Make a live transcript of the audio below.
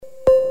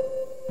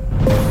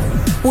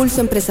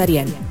Pulso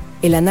Empresarial.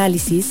 El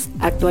análisis,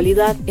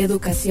 actualidad,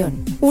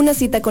 educación. Una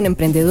cita con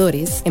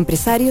emprendedores,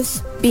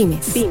 empresarios,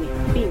 pymes.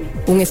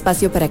 Un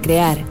espacio para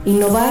crear,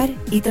 innovar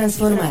y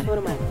transformar.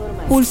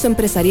 Pulso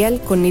Empresarial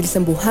con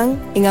Nilsen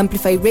Buján en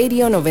Amplify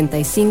Radio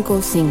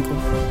 95.5.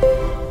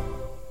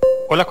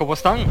 Hola, ¿cómo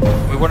están?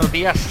 Muy buenos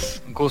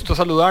días. Gusto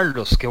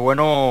saludarlos. Qué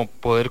bueno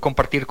poder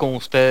compartir con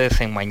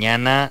ustedes en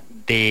mañana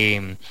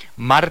de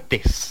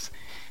martes.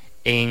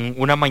 En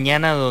una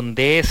mañana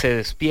donde se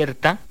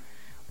despierta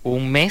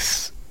un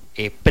mes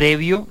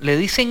previo, le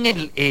dicen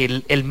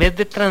el mes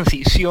de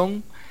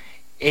transición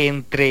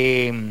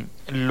entre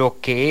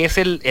lo que es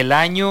el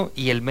año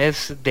y el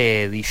mes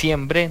de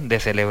diciembre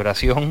de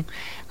celebración.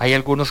 Hay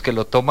algunos que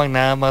lo toman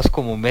nada más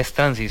como mes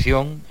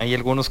transición, hay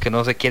algunos que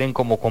no se quieren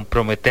como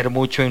comprometer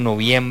mucho en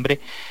noviembre,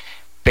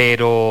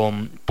 pero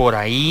por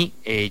ahí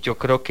yo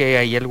creo que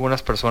hay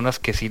algunas personas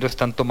que sí lo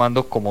están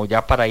tomando como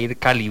ya para ir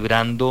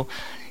calibrando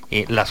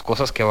las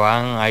cosas que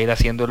van a ir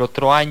haciendo el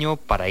otro año,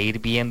 para ir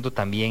viendo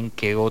también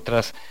qué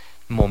otros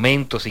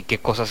momentos y qué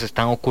cosas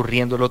están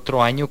ocurriendo el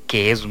otro año,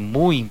 que es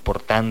muy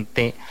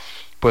importante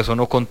pues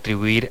uno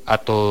contribuir a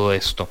todo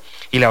esto.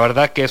 Y la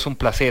verdad que es un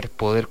placer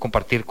poder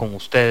compartir con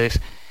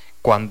ustedes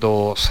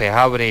cuando se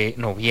abre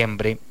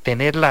noviembre,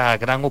 tener la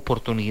gran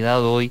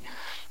oportunidad hoy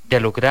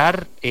de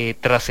lograr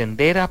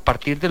trascender a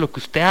partir de lo que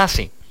usted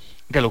hace,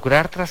 de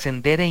lograr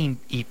trascender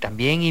y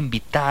también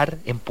invitar,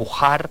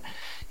 empujar,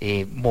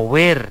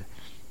 mover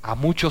a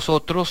muchos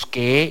otros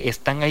que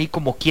están ahí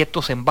como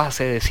quietos en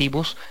base,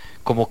 decimos,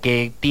 como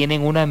que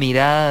tienen una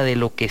mirada de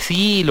lo que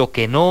sí, lo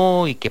que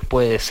no, y que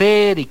puede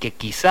ser, y que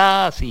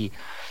quizás, y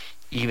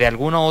de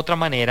alguna u otra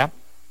manera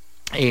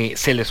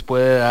se les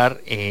puede dar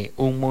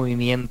un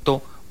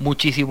movimiento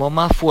muchísimo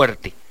más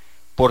fuerte,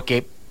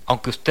 porque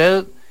aunque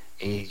usted,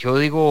 yo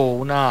digo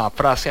una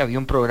frase, había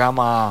un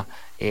programa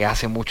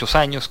hace muchos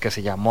años que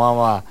se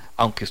llamaba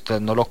Aunque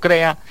usted no lo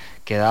crea,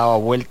 que daba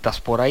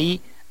vueltas por ahí.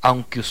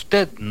 Aunque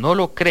usted no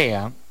lo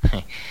crea,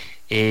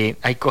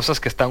 hay cosas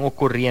que están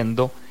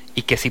ocurriendo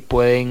y que sí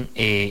pueden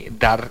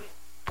dar,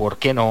 ¿por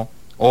qué no?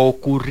 O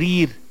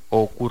ocurrir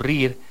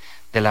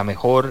de la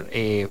mejor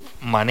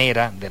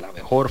manera, de la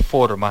mejor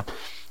forma,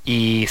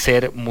 y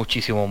ser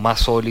muchísimo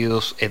más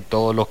sólidos en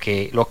todo lo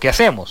que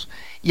hacemos.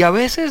 Y a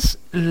veces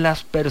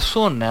las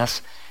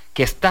personas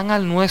que están a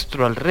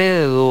nuestro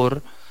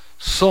alrededor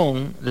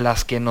son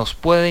las que nos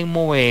pueden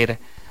mover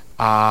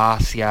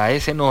hacia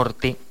ese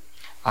norte,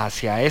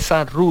 hacia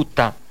esa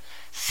ruta,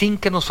 sin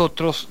que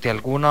nosotros de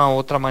alguna u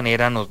otra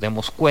manera nos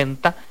demos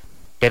cuenta,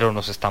 pero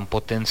nos están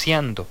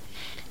potenciando.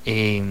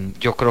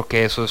 Yo creo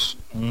que eso es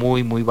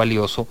muy muy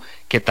valioso,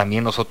 que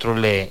también nosotros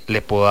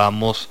le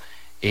podamos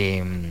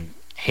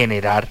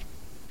generar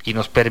y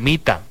nos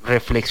permita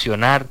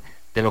reflexionar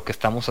de lo que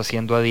estamos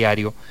haciendo a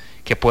diario,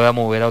 que pueda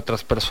mover a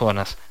otras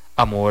personas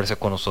a moverse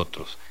con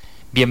nosotros.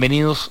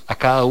 Bienvenidos a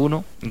cada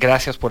uno,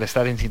 gracias por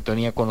estar en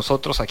sintonía con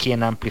nosotros aquí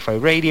en Amplify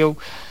Radio.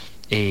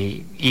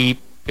 Y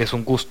es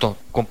un gusto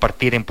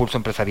compartir en Pulso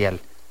Empresarial.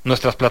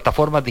 Nuestras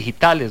plataformas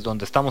digitales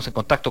donde estamos en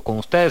contacto con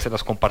ustedes, se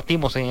las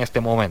compartimos en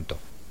este momento.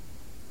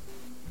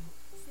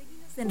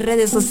 Síguenos en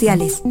redes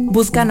sociales,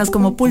 búscanos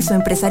como Pulso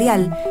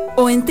Empresarial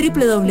o en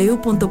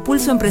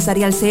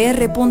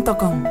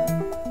www.pulsoempresarialcr.com.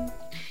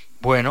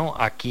 Bueno,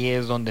 aquí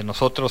es donde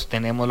nosotros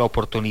tenemos la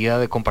oportunidad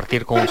de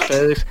compartir con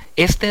ustedes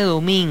este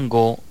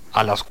domingo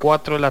a las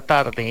 4 de la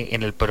tarde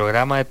en el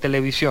programa de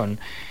televisión.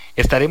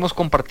 Estaremos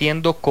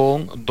compartiendo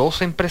con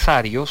dos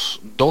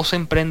empresarios, dos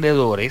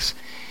emprendedores,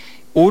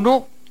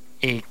 uno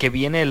que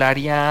viene del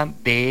área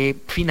de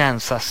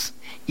finanzas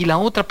y la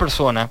otra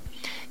persona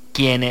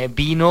quien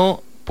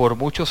vino por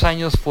muchos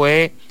años,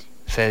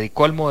 se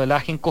dedicó al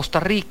modelaje en Costa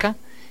Rica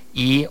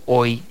y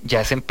hoy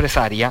ya es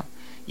empresaria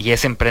y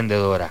es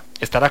emprendedora.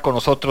 Estará con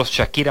nosotros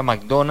Shakira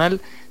McDonald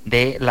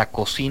de la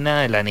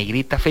cocina de la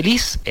Negrita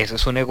Feliz, ese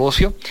es su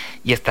negocio,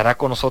 y estará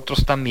con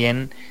nosotros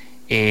también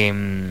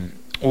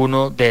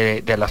uno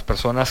de las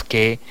personas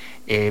que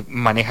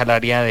maneja el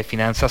área de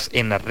finanzas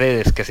en las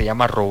redes, que se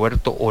llama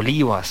Roberto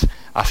Olivas,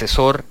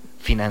 asesor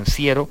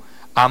financiero,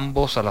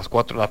 ambos a las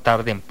 4 de la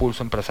tarde en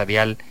Pulso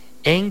Empresarial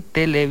en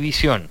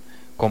televisión,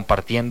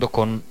 compartiendo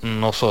con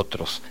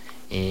nosotros,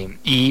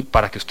 y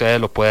para que ustedes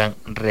lo puedan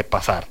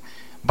repasar.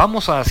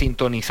 Vamos a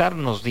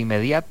sintonizarnos de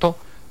inmediato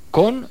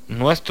con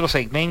nuestro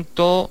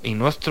segmento y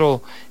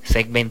nuestro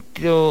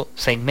segmento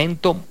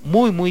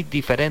muy muy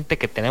diferente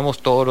que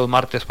tenemos todos los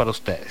martes para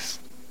ustedes.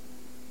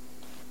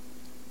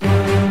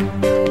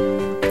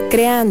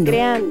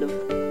 Creando.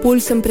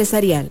 Pulso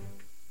Empresarial.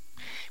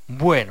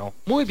 Bueno,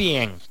 muy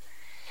bien.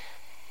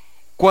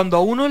 Cuando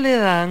a uno le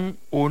dan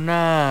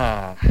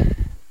una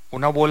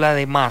bola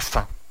de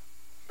masa,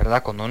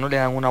 ¿verdad? Cuando a uno le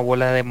dan una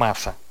bola de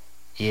masa,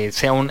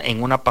 sea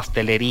en una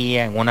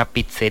pastelería, en una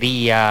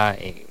pizzería,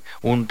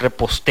 un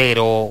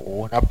repostero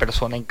o una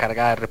persona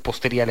encargada de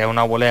repostería le da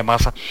una bola de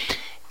masa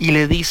y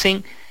le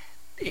dicen,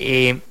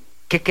 ¿qué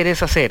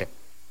querés hacer?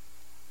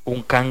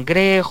 un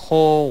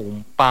cangrejo,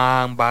 un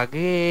pan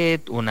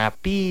baguette, una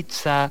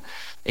pizza,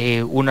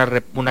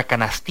 una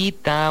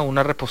canastita,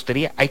 una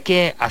repostería. Hay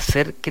que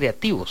hacer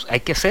creativos, hay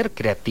que ser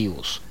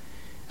creativos,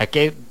 hay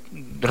que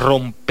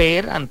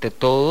romper ante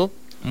todo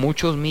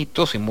muchos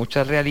mitos y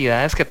muchas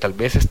realidades que tal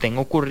vez estén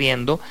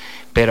ocurriendo,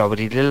 pero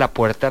abrirle la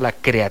puerta a la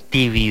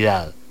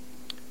creatividad.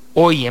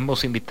 Hoy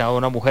hemos invitado a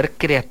una mujer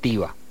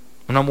creativa,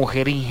 una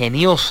mujer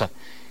ingeniosa,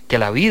 que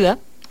la vida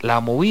la ha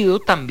movido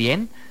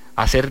también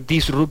a ser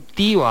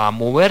disruptiva, a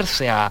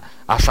moverse, a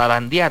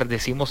zarandear,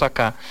 decimos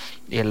acá,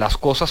 las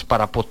cosas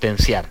para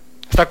potenciar.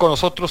 Está con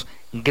nosotros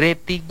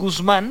Gretty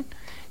Guzmán,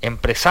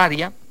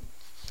 empresaria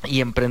y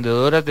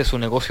emprendedora de su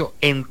negocio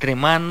Entre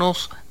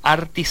Manos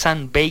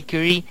Artisan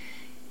Bakery.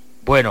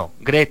 Bueno,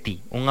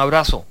 Gretty, un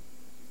abrazo.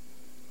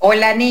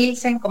 Hola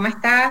Nilsen, ¿cómo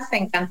estás?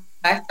 Encantada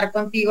de estar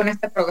contigo en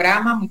este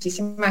programa.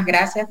 Muchísimas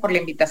gracias por la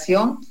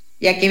invitación.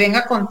 Y aquí vengo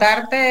a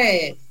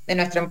contarte de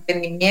nuestro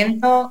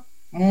emprendimiento.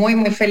 Muy,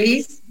 muy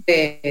feliz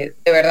de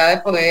verdad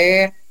de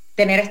poder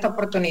tener esta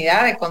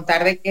oportunidad de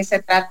contar de qué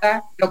se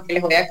trata lo que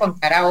les voy a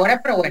contar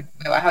ahora. Pero bueno,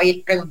 me vas a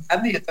ir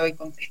preguntando y yo te voy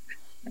contestando.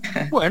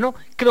 Bueno,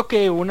 creo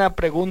que una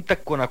pregunta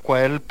con la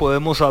cual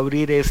podemos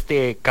abrir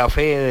este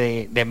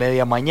café de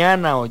media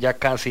mañana o ya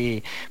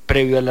casi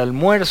previo al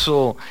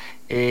almuerzo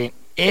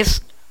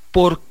es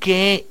por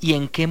qué y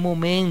en qué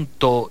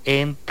momento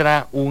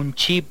entra un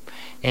chip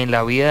en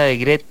la vida de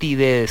Gretty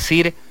de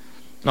decir,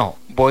 no,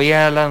 voy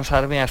a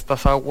lanzarme a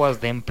estas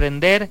aguas de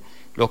emprender,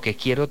 lo que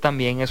quiero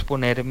también es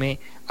ponerme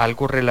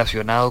algo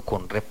relacionado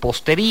con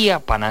repostería,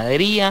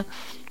 panadería.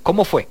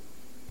 ¿Cómo fue?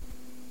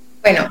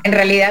 Bueno, en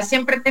realidad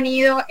siempre he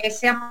tenido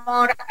ese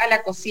amor a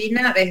la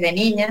cocina desde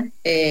niña.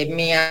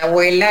 Mi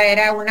abuela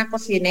era una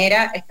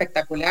cocinera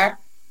espectacular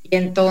y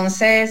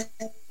entonces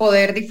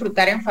poder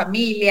disfrutar en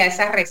familia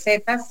esas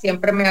recetas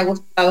siempre me ha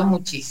gustado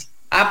muchísimo.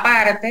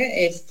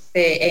 Aparte,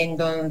 en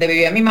donde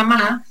vivía mi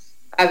mamá,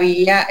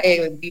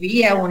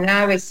 vivía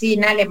una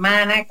vecina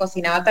alemana que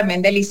cocinaba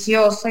también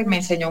delicioso y me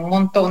enseñó un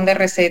montón de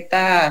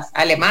recetas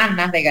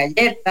alemanas, de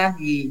galletas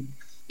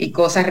y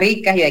cosas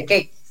ricas y de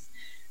cake.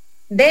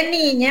 De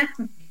niña,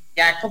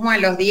 ya como a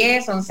los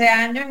 10, 11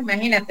 años,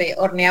 imagínate,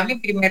 horneaba mi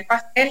primer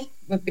pastel,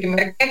 mi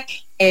primer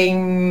cake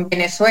en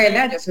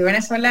Venezuela. Yo soy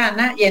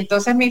venezolana, y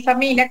entonces mi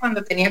familia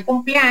cuando tenía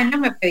cumpleaños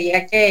me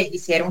pedía que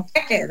hiciera un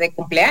cake de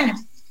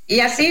cumpleaños. Y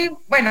así,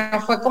 bueno,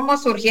 fue como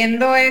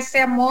surgiendo ese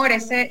amor,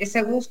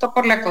 ese gusto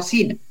por la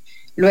cocina.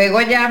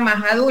 Luego ya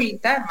más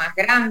adulta, más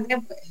grande,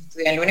 pues,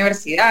 estudié en la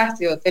universidad,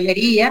 estudié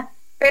hotelería,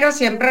 pero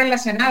siempre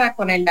relacionada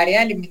con el área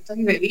de alimentos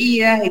y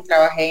bebidas, y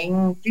trabajé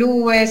en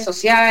clubes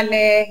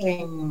sociales,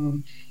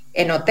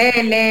 en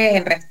hoteles,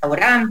 en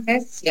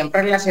restaurantes,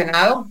 siempre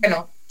relacionado.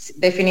 Bueno,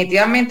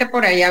 definitivamente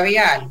por ahí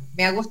había algo.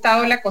 Me ha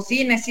gustado la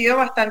cocina, he sido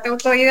bastante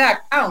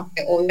autodidacta,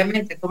 aunque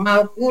obviamente he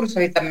tomado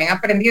cursos y también he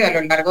aprendido a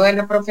lo largo de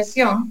la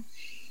profesión.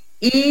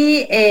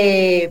 Y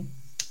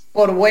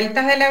por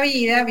vueltas de la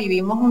vida,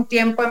 vivimos un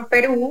tiempo en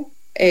Perú,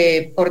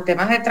 por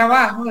temas de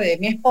trabajo de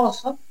mi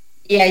esposo,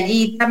 y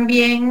allí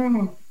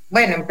también,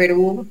 bueno, en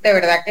Perú de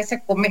verdad que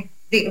se come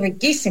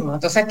riquísimo.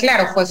 Entonces,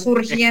 claro, fue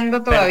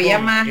surgiendo todavía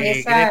Perdón, más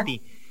esa...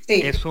 Gretty, Sí,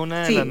 es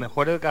una de las sí.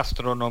 mejores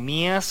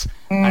gastronomías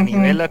a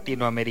nivel Uh-huh.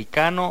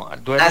 latinoamericano,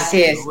 duele el Así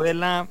que le es.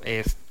 duela,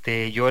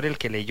 llore el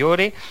que le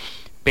llore,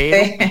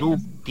 pero Perú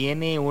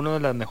tiene una de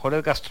las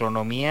mejores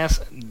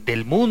gastronomías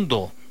del Así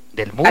mundo,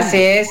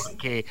 es.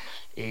 porque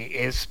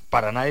es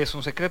para nadie es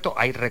un secreto,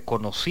 hay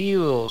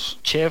reconocidos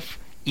chefs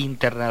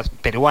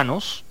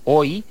peruanos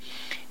hoy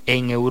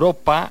en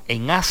Europa,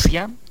 en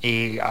Asia.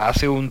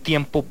 Hace un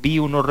tiempo vi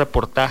unos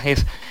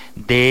reportajes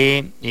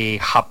de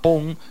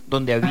Japón,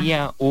 donde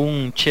había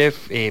un chef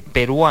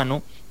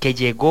peruano que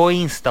llegó e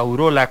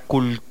instauró la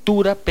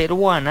cultura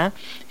peruana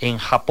en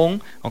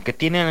Japón, aunque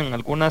tienen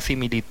algunas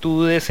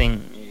similitudes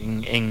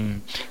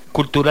en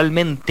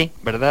culturalmente,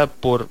 ¿verdad?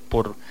 Por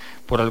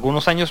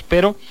algunos años,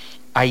 pero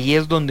ahí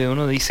es donde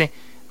uno dice,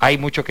 hay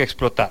mucho que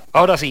explotar.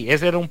 Ahora sí,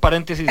 ese era un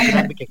paréntesis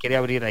grande que quería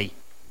abrir ahí.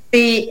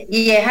 Sí,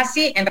 y es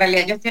así. En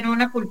realidad ellos tienen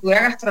una cultura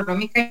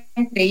gastronómica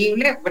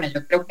increíble. Bueno,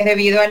 yo creo que es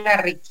debido a la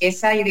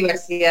riqueza y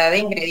diversidad de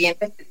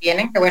ingredientes que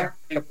tienen, que bueno,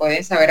 lo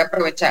pueden saber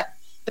aprovechar.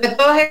 Entonces,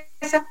 todas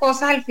esas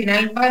cosas al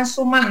final van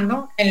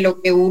sumando en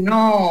lo que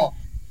uno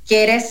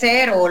quiere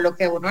ser o lo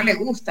que a uno le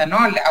gusta, ¿no?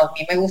 A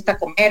mí me gusta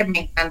comer,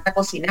 me encanta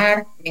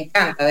cocinar, me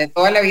encanta. De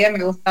toda la vida me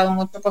ha gustado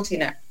mucho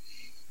cocinar.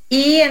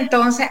 Y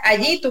entonces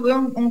allí tuve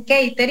un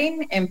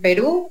catering en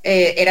Perú,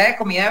 era de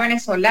comida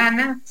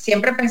venezolana,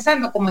 siempre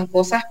pensando como en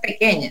cosas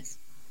pequeñas.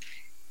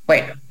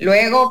 Bueno,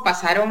 luego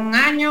pasaron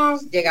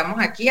años, llegamos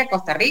aquí a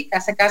Costa Rica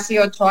hace casi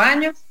 8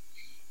 años,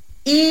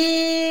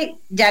 y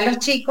ya los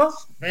chicos,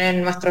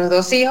 nuestros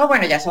dos hijos,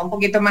 bueno, ya son un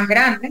poquito más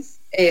grandes,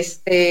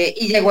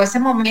 y llegó ese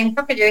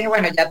momento que yo dije,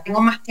 bueno, ya tengo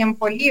más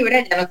tiempo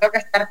libre, ya no tengo que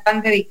estar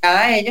tan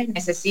dedicada a ellos,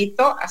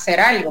 necesito hacer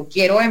algo,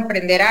 quiero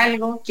emprender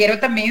algo, quiero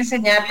también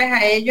enseñarles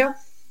a ellos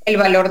el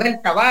valor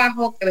del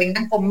trabajo, que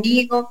vengan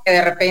conmigo, que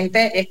de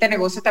repente este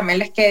negocio también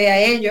les quede a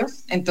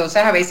ellos.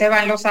 Entonces a veces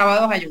van los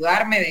sábados a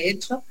ayudarme, de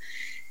hecho.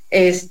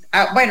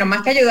 bueno,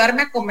 más que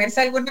ayudarme a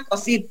comerse alguna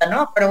cosita,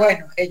 ¿no? Pero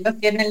bueno, ellos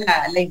tienen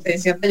la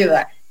intención de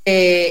ayudar.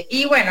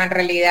 Y bueno, en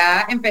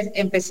realidad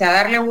empecé a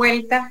darle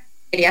vueltas,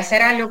 quería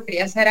hacer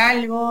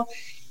algo,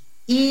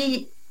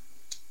 y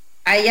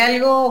hay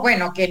algo,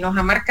 bueno, que nos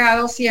ha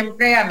marcado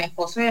siempre a mi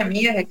esposo y a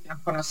mí desde que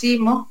nos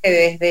conocimos, que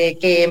desde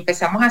que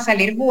empezamos a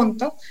salir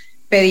juntos,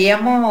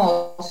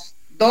 pedíamos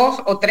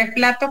 2 o 3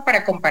 platos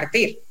para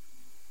compartir,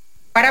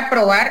 para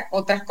probar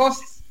otras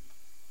cosas.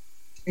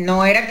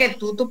 No era que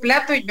tú tu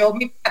plato y yo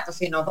mi plato,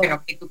 sino,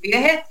 bueno, que tú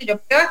pides este, yo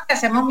pido este,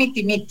 hacemos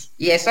miti-miti.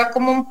 Y eso es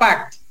como un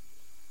pacto.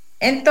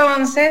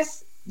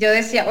 Entonces, yo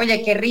decía,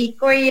 oye, qué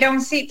rico ir a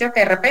un sitio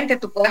que de repente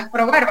tú puedas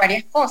probar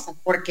varias cosas,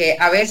 porque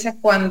a veces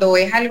cuando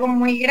es algo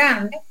muy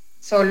grande,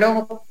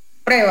 solo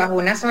pruebas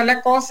una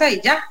sola cosa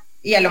y ya,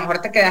 y a lo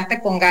mejor te quedaste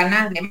con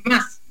ganas de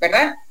más,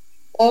 ¿verdad?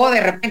 O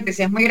de repente,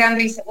 si es muy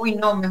grande, dices, uy,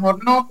 no,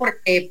 mejor no,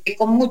 porque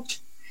pico mucho.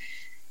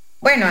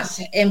 Bueno,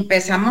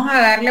 empezamos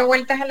a darle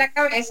vueltas a la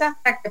cabeza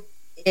hasta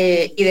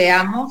que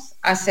ideamos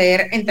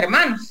hacer entre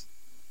manos.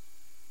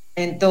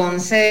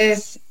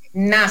 Entonces,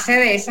 nace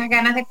de esas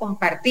ganas de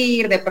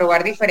compartir, de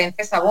probar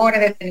diferentes sabores,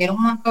 de tener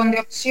un montón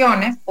de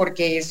opciones,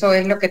 porque eso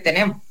es lo que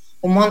tenemos,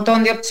 un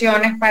montón de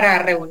opciones para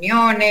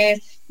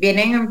reuniones,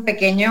 vienen en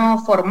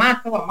pequeño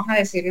formato, vamos a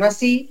decirlo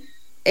así,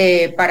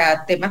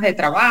 para temas de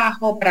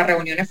trabajo, para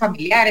reuniones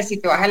familiares. Si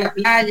te vas a la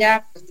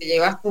playa, pues te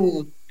llevas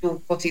tus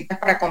cositas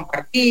para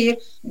compartir,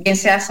 bien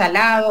sea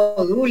salado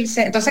o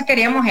dulce. Entonces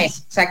queríamos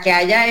eso, o sea, que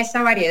haya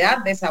esa variedad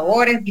de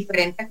sabores,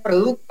 diferentes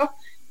productos,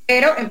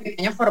 pero en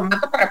pequeño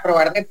formato para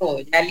probar de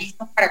todo, ya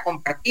listos para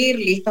compartir,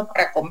 listos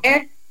para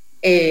comer,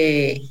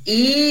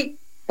 y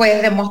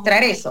pues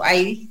demostrar eso.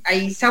 Hay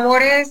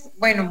sabores,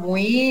 bueno,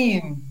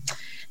 muy,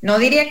 no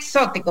diría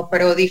exóticos,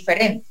 pero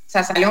diferentes. O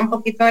sea, sale un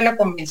poquito de lo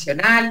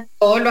convencional,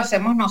 todo lo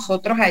hacemos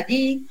nosotros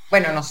allí,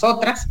 bueno,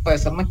 nosotras,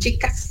 pues somos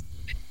chicas.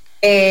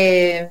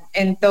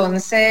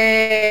 Entonces,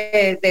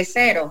 de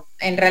cero.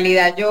 En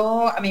realidad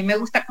a mí me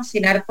gusta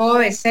cocinar todo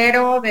de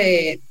cero,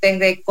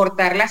 desde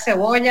cortar la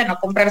cebolla, no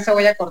comprar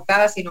cebolla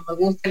cortada, sino me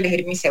gusta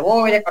elegir mi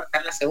cebolla,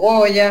 cortar la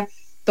cebolla,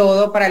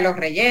 todo para los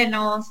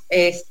rellenos.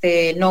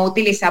 No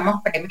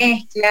utilizamos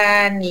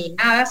premezcla ni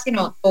nada,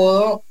 sino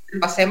todo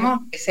lo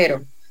hacemos de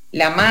cero.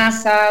 La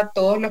masa,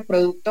 todos los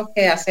productos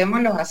que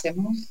hacemos los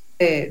hacemos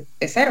de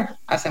cero.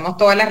 Hacemos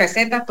todas las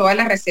recetas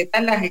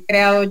las he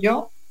creado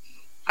yo,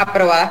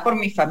 aprobadas por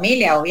mi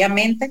familia,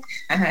 obviamente,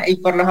 y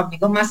por los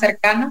amigos más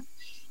cercanos,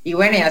 y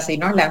bueno, y así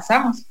nos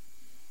lanzamos.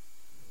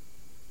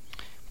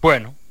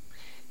 Bueno,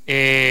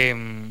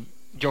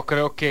 yo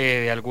creo que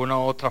de alguna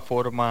u otra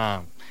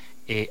forma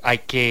hay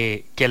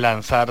que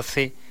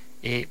lanzarse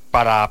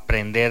para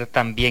aprender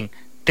también.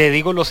 Te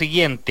digo lo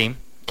siguiente,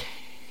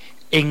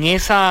 en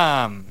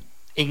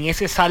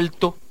ese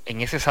salto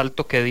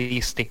que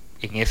diste,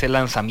 en ese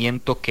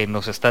lanzamiento que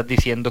nos estás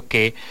diciendo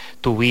que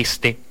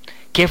tuviste,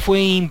 ¿qué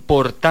fue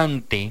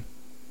importante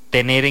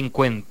tener en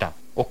cuenta?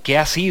 ¿O qué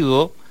ha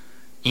sido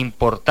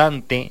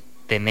importante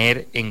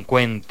tener en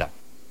cuenta?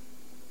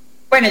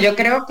 Bueno, yo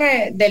creo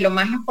que de lo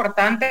más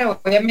importante,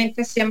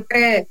 obviamente,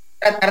 siempre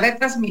tratar de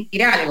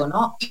transmitir algo,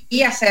 ¿no?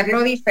 Y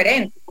hacerlo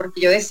diferente,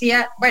 porque yo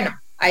decía, bueno,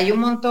 hay un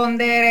montón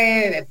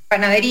de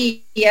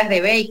panaderías,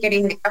 de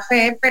bakeries, de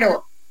café,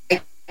 pero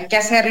hay que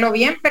hacerlo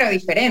bien, pero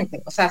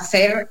diferente. O sea,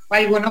 hacer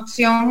alguna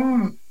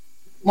opción,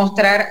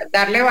 mostrar,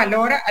 darle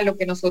valor a lo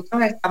que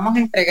nosotros estamos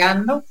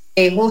entregando,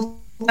 es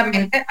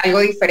justamente algo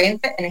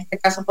diferente, en este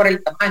caso por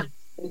el tamaño.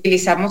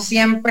 Utilizamos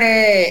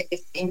siempre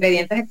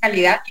ingredientes de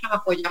calidad y nos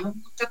apoyamos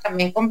mucho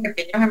también con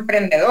pequeños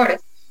emprendedores.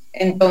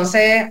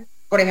 Entonces,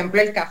 por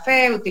ejemplo, el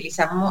café,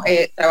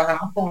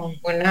 trabajamos con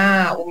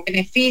un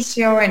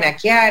beneficio en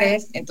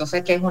Aquiares,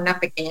 entonces que es una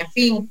pequeña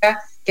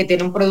finca que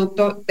tiene un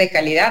producto de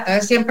calidad.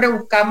 Entonces siempre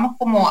buscamos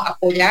como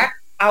apoyar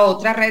a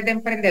otra red de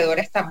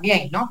emprendedores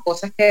también, ¿no?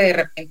 Cosas que de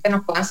repente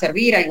nos puedan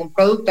servir, algún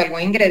producto,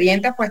 algún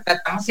ingrediente, pues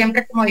tratamos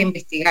siempre como de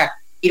investigar,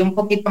 ir un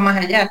poquito más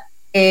allá.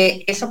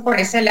 Eso por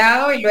ese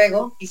lado, y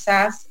luego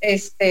quizás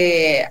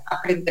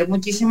aprender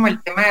muchísimo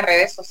el tema de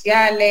redes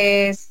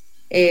sociales,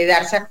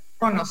 darse a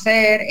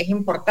conocer, es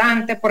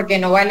importante porque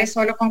no vale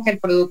solo con que el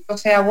producto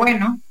sea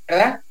bueno,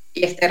 ¿verdad?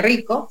 Y esté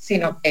rico,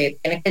 sino que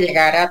tiene que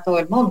llegar a todo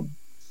el mundo.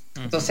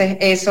 Entonces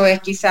eso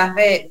es quizás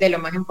de lo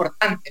más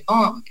importante,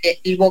 ¿no?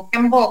 El boca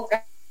en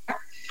boca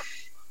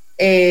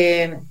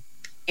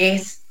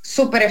es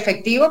súper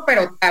efectivo,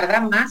 pero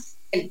tarda más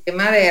el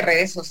tema de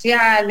redes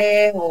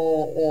sociales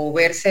o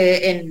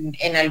verse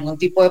en algún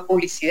tipo de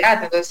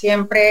publicidad. Entonces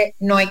siempre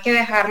no hay que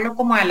dejarlo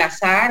como al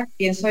azar,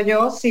 pienso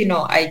yo,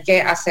 sino hay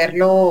que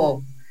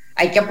hacerlo,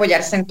 hay que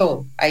apoyarse en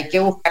todo, hay que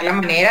buscar la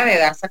manera de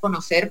darse a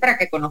conocer para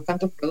que conozcan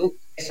tus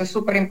productos. Eso es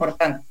súper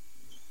importante.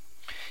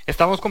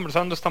 Estamos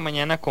conversando esta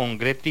mañana con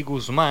Gretty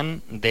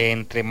Guzmán de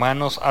Entre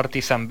Manos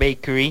Artisan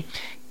Bakery,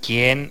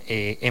 quien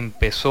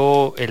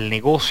empezó el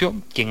negocio,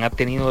 quien ha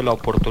tenido la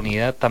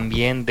oportunidad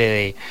también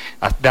de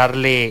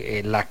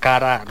darle la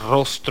cara,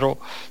 rostro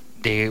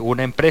de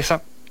una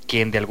empresa,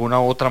 quien de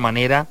alguna u otra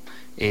manera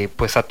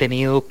pues ha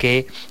tenido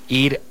que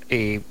ir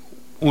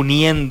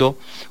uniendo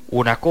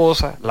una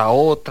cosa, la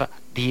otra,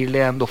 de irle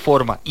dando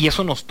forma. Y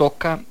eso nos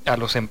toca a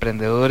los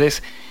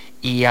emprendedores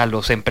y a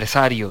los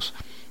empresarios.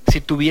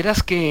 Si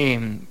tuvieras que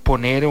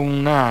poner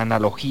una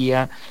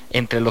analogía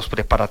entre los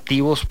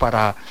preparativos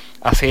para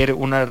hacer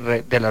una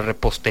de las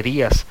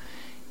reposterías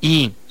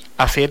y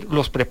hacer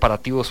los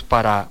preparativos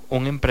para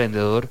un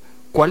emprendedor,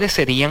 ¿cuáles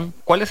serían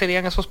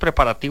esos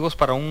preparativos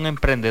para un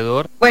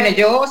emprendedor? Bueno,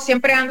 yo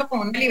siempre ando con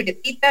una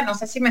libretita, no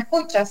sé si me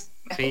escuchas.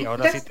 Sí,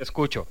 ahora sí te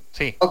escucho,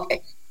 sí. Ok.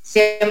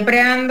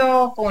 Siempre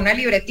ando con una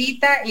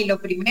libretita y lo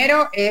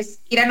primero es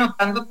ir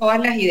anotando todas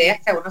las ideas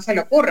que a uno se le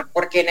ocurren,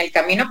 porque en el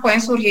camino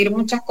pueden surgir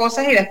muchas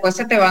cosas y después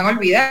se te van a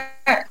olvidar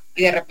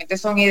y de repente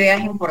son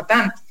ideas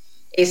importantes.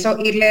 Eso,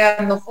 irle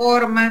dando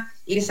forma,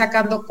 ir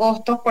sacando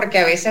costos, porque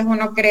a veces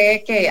uno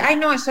cree que, ay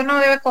no, eso no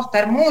debe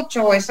costar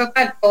mucho, o eso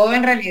tal, todo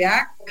en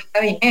realidad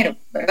cuesta dinero,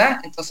 ¿verdad?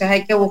 Entonces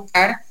hay que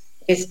buscar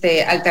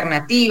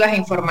alternativas,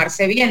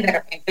 informarse bien, de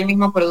repente el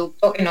mismo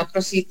producto en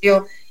otro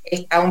sitio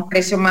está a un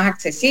precio más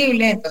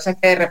accesible, entonces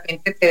que de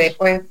repente te dé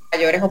pues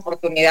mayores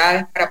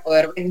oportunidades para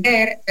poder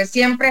vender. Entonces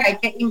siempre hay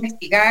que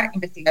investigar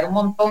un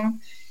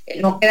montón,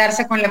 no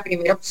quedarse con la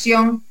primera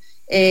opción.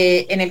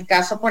 En el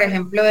caso, por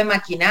ejemplo, de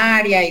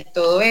maquinaria y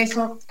todo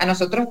eso, a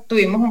nosotros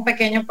tuvimos un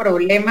pequeño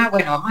problema,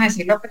 bueno, vamos a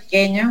decirlo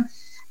pequeño,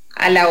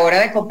 a la hora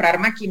de comprar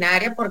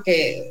maquinaria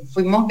porque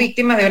fuimos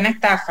víctimas de una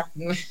estafa.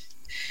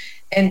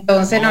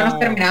 Entonces no nos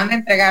terminaban de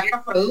entregar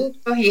los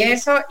productos y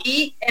eso,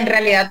 y en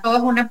realidad todo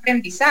es un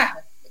aprendizaje.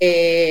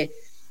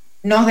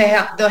 Nos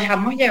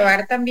dejamos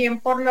llevar también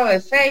por lo de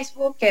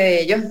Facebook,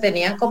 que ellos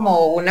tenían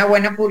como una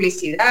buena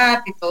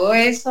publicidad y todo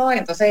eso,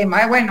 entonces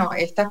dijimos, bueno,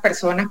 estas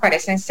personas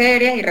parecen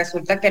serias y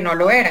resulta que no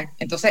lo eran.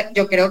 Entonces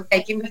yo creo que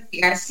hay que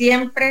investigar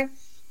siempre,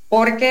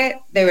 porque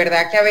de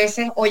verdad que a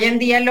veces, hoy en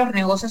día los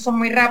negocios son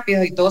muy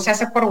rápidos y todo se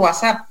hace por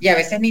WhatsApp y a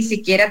veces ni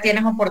siquiera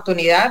tienes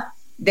oportunidad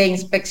de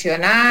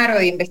inspeccionar o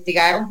de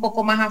investigar un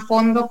poco más a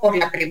fondo por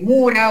la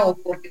premura o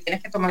porque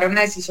tienes que tomar una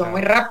decisión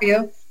muy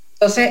rápido.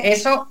 Entonces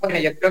eso, bueno,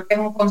 yo creo que es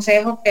un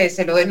consejo que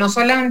se lo doy no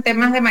solo en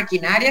temas de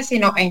maquinaria,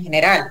 sino en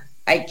general.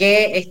 Hay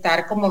que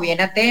estar como bien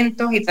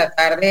atentos y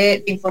tratar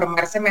de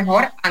informarse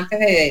mejor antes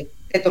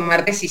de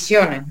tomar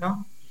decisiones,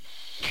 ¿no?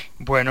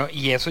 Bueno,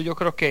 y eso yo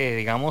creo que,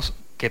 digamos,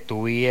 que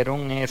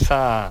tuvieron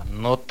esa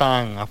no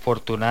tan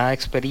afortunada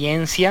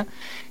experiencia,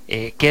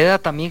 queda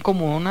también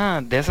como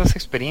una de esas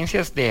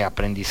experiencias de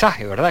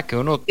aprendizaje, ¿verdad? Que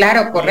uno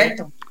claro,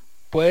 correcto,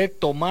 puede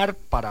tomar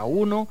para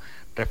uno,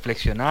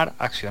 reflexionar,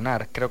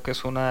 accionar. Creo que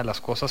es una de las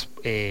cosas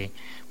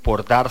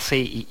por darse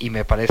y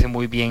me parece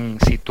muy bien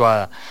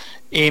situada.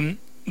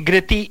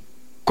 Gretty,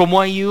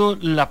 ¿cómo ha ido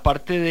la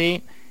parte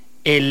de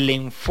el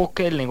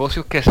enfoque del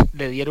negocio que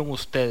le dieron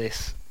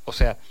ustedes? O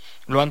sea,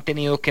 ¿lo han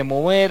tenido que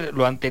mover?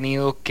 ¿Lo han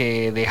tenido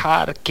que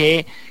dejar?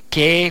 ¿Qué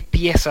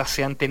piezas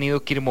se han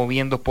tenido que ir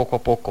moviendo poco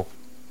a poco?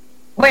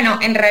 Bueno,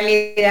 en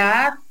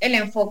realidad el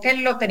enfoque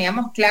lo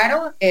teníamos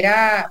claro,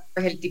 era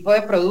pues el tipo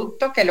de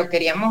producto que lo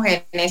queríamos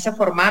en ese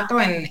formato,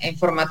 en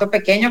formato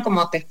pequeño,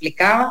 como te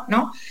explicaba,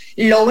 ¿no?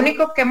 Lo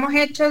único que hemos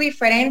hecho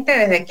diferente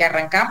desde que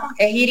arrancamos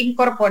es ir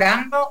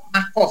incorporando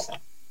más cosas,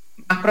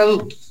 más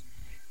productos,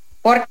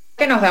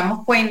 porque nos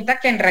damos cuenta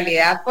que en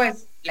realidad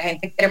pues la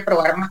gente quiere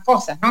probar más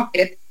cosas, ¿no?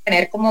 Quiere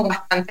tener como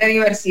bastante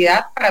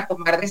diversidad para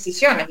tomar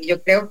decisiones, y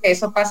yo creo que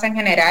eso pasa en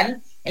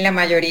general en la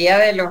mayoría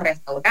de los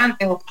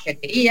restaurantes o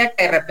cafeterías,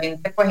 que de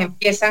repente pues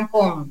empiezan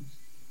con,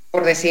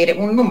 por decir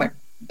un número,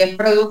 10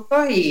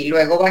 productos y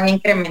luego van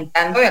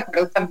incrementando de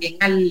acuerdo también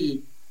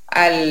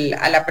a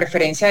la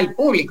preferencia del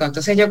público.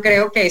 Entonces yo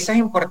creo que eso es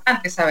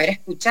importante, saber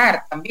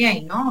escuchar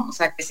también, ¿no? O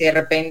sea, que si de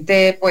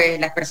repente pues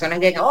las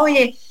personas llegan,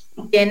 oye,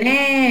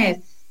 ¿tienes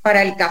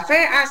para el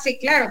café? Ah, sí,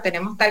 claro,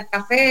 tenemos tal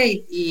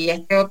café y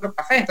este otro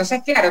café.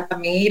 Entonces, claro,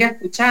 también ir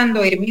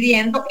escuchando, ir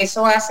midiendo,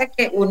 eso hace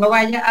que uno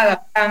vaya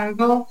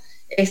adaptando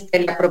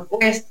la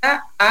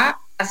propuesta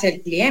hacia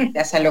el cliente,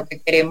 hacia lo que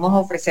queremos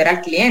ofrecer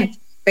al cliente.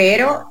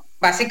 Pero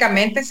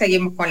básicamente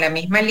seguimos con la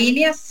misma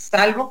línea,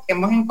 salvo que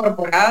hemos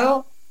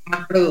incorporado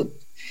más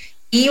productos.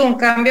 Y un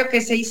cambio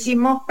que se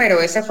hicimos,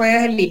 pero ese fue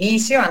desde el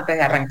inicio, antes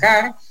de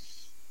arrancar,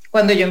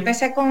 cuando yo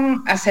empecé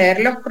con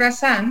hacer los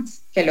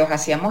croissants, que los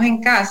hacíamos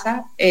en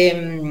casa,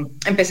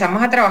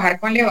 empezamos a trabajar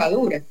con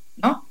levadura,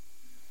 ¿no?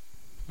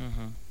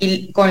 Uh-huh.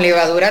 Y con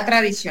levadura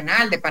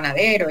tradicional de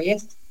panadero y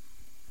esto.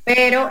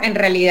 Pero en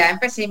realidad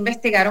empecé a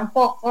investigar un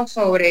poco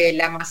sobre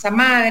la masa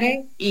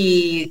madre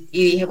y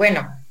dije,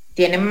 bueno,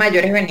 tienen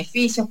mayores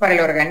beneficios para el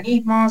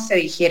organismo, se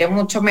digiere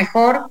mucho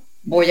mejor,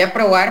 voy a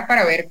probar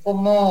para ver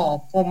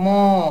cómo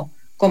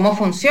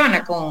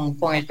funciona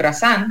con el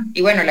croissant.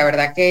 Y bueno, la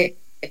verdad que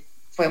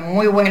fue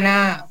muy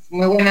buena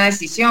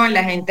decisión,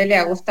 la gente le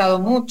ha gustado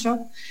mucho.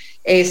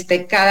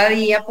 Cada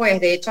día,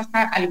 pues de hecho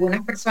hasta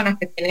algunas personas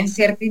que tienen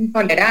cierta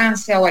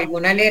intolerancia o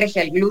alguna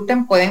alergia al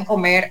gluten pueden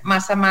comer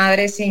masa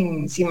madre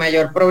sin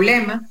mayor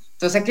problema.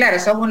 Entonces, claro,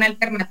 eso es una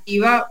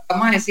alternativa,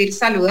 vamos a decir,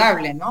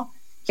 saludable, ¿no?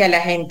 Que a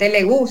la gente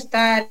le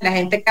gusta, la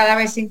gente cada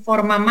vez se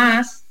informa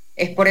más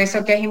Es por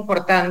eso que es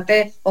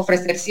importante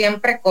ofrecer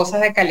siempre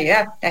cosas de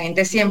calidad. La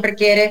gente siempre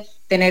quiere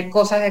tener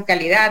cosas de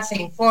calidad, se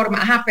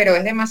informa, ajá, pero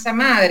es de masa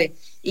madre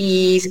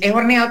y es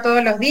horneado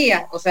todos los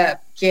días. O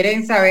sea,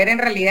 quieren saber en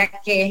realidad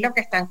qué es lo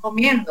que están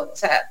comiendo. O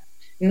sea,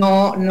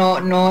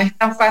 no es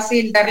tan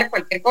fácil darle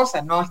cualquier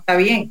cosa, no está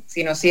bien,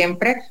 sino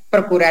siempre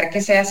procurar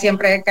que sea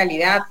siempre de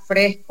calidad,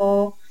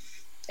 fresco,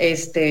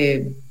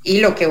 y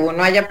lo que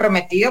uno haya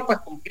prometido, pues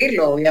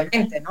cumplirlo,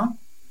 obviamente, ¿no?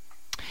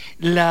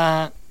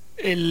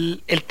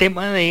 El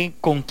tema de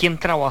con quién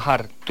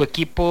trabajar, tu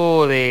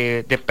equipo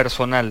de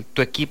personal,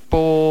 tu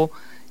equipo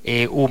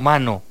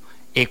humano,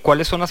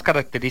 ¿cuáles son las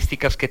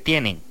características que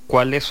tienen?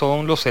 ¿Cuáles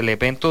son los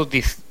elementos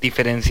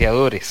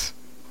diferenciadores?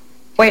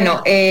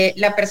 Bueno,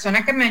 la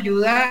persona que me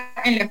ayuda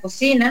en la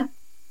cocina,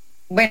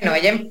 bueno,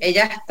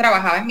 ella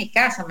trabajaba en mi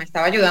casa, me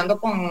estaba ayudando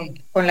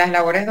con las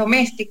labores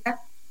domésticas,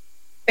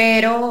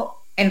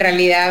 pero en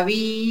realidad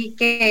vi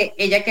que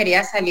ella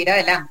quería salir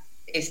adelante.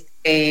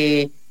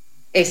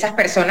 Esas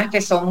personas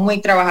que son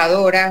muy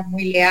trabajadoras,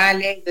 muy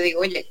leales, yo digo,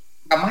 oye,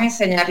 vamos a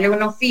enseñarle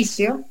un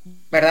oficio,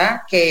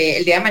 ¿verdad? Que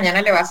el día de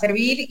mañana le va a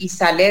servir y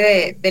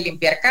sale de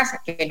limpiar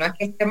casa, que no es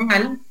que esté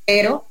mal,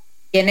 pero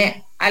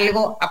tiene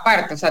algo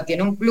aparte, o sea,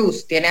 tiene un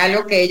plus, tiene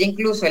algo que ella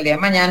incluso el día de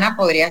mañana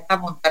podría hasta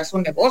montar su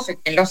negocio,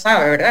 quién lo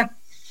sabe, ¿verdad?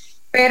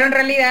 Pero en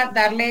realidad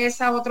darle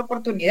esa otra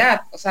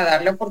oportunidad, o sea,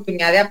 darle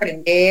oportunidad de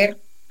aprender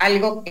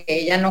algo que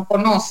ella no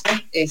conoce,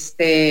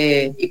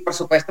 y por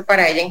supuesto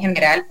para ella en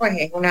general, pues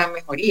es una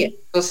mejoría.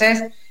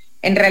 Entonces,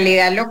 en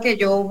realidad lo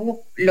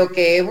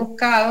que he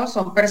buscado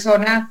son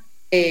personas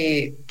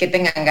que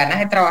tengan ganas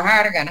de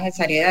trabajar, ganas de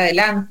salir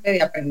adelante,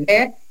 de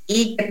aprender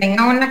y que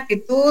tengan una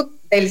actitud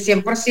del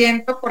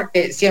 100%,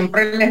 porque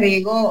siempre les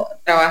digo,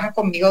 trabajan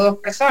conmigo dos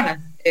personas.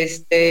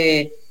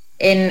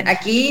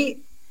 Aquí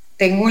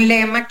tengo un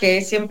lema que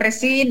es siempre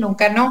sí,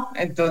 nunca no.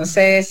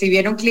 Entonces, si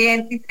viene un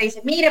cliente y te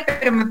dice, mire,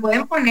 pero me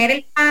pueden poner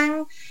el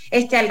pan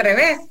al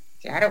revés.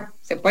 Claro,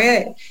 se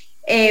puede.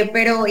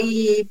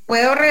 Y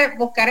puedo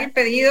buscar el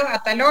pedido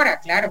a tal hora.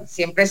 Claro,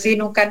 siempre sí,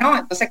 nunca no.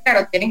 Entonces,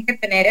 claro, tienen que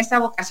tener esa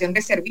vocación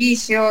de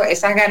servicio,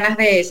 esas ganas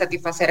de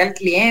satisfacer al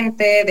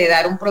cliente, de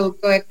dar un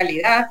producto de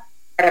calidad.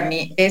 Para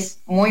mí es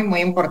muy,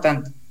 muy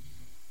importante.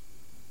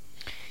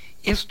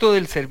 Esto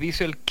del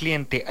servicio al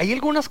cliente, hay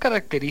algunas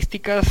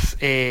características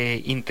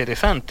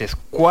interesantes.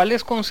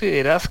 ¿Cuáles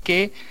consideras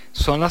que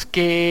son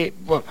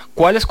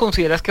cuáles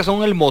consideras que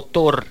son el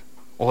motor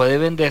o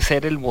deben de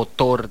ser el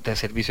motor de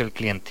servicio al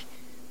cliente?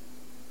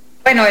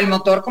 Bueno, el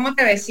motor, como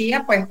te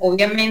decía, pues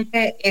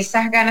obviamente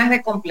esas ganas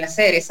de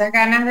complacer, esas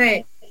ganas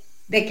de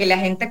que la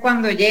gente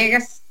cuando llega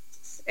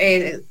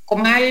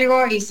coma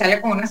algo y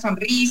sale con una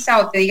sonrisa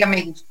o te diga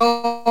me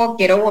gustó,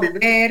 quiero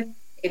volver.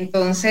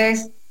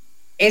 Entonces,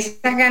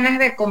 esas ganas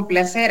de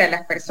complacer a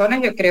las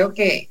personas yo creo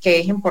que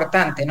es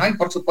importante, ¿no? Y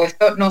por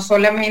supuesto, no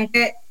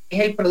solamente es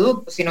el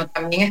producto, sino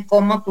también es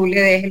cómo tú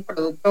le des el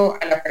producto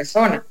a la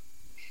persona.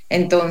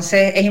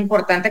 Entonces, es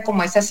importante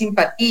como esa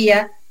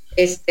simpatía.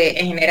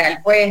 En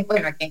general, pues,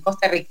 bueno, aquí en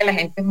Costa Rica la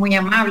gente es muy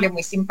amable,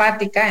 muy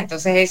simpática,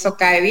 entonces eso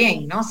cae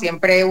bien, ¿no?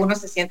 Siempre uno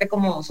se siente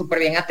como súper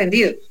bien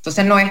atendido,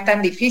 entonces no es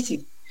tan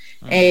difícil.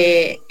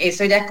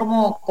 Eso ya es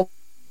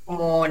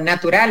como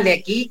natural de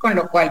aquí, con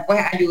lo cual pues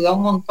ayuda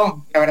un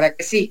montón, la verdad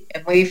que sí,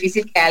 es muy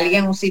difícil que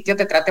alguien en un sitio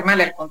te trate mal,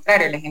 al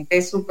contrario, la gente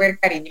es súper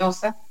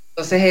cariñosa,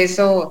 entonces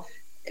eso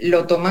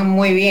lo toman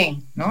muy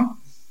bien, ¿no?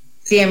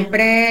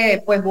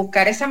 Siempre pues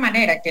buscar esa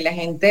manera, que la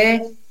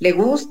gente le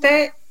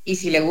guste y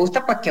si le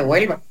gusta pues que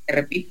vuelva, te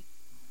repito.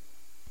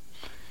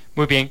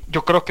 Muy bien,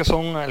 yo creo que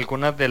son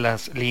algunas de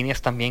las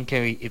líneas también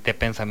de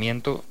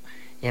pensamiento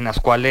en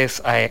las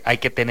cuales hay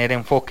que tener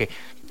enfoque.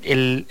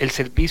 El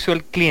servicio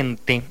al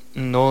cliente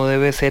no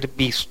debe ser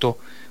visto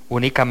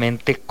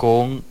únicamente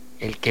con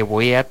el que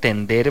voy a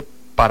atender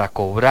para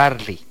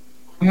cobrarle,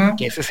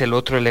 que ese es el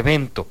otro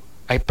elemento.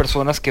 Hay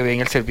personas que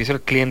ven el servicio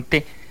al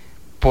cliente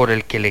por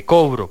el que le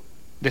cobro.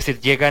 Es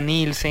decir, llega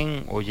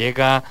Nielsen o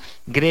llega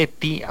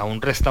Gretty a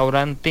un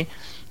restaurante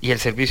y el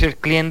servicio al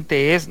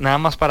cliente es nada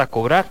más para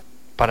cobrar,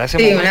 para ese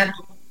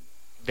momento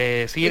de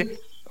decir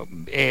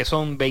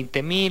son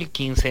 20,000,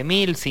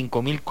 15,000,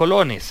 5,000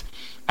 colones.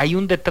 Hay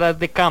un detrás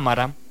de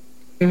cámara,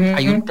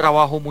 hay un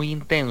trabajo muy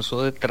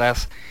intenso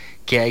detrás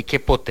que hay que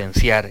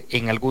potenciar.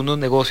 En algunos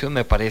negocios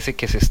me parece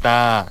que se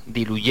está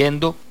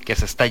diluyendo, que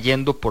se está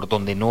yendo por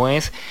donde no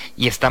es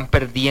y están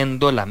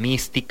perdiendo la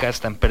mística,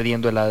 están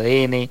perdiendo el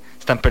ADN,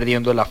 están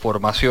perdiendo la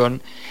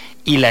formación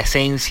y la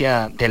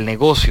esencia del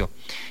negocio.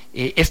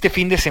 Este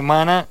fin de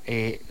semana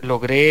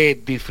logré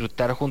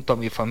disfrutar junto a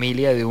mi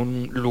familia de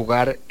un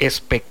lugar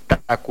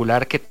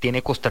espectacular que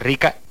tiene Costa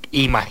Rica.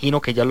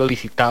 Imagino que ya lo he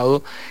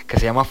visitado, que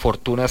se llama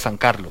Fortuna de San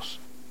Carlos.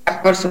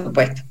 Por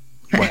supuesto.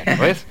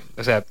 Bueno, ¿ves?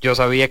 O sea, yo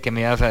sabía que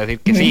me ibas a decir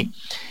que sí.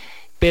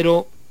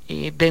 Pero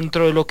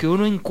dentro de lo que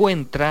uno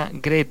encuentra,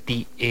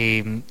 Gretty,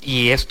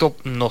 y esto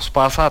nos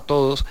pasa a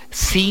todos,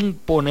 sin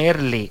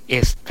ponerle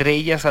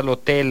estrellas al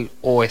hotel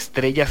o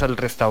estrellas al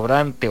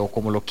restaurante o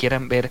como lo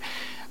quieran ver,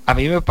 a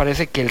mí me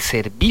parece que el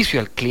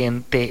servicio al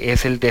cliente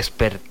es el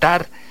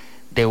despertar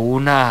de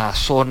una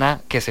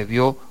zona que se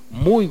vio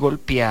muy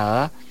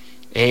golpeada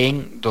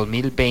en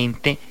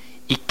 2020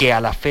 y que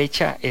a la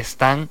fecha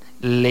están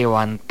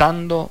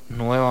levantando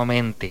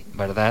nuevamente,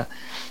 ¿verdad?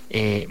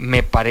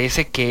 Me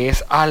parece que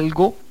es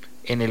algo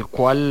en el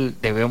cual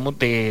debemos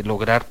de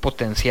lograr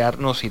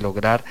potenciarnos y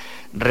lograr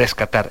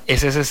rescatar.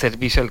 Es ese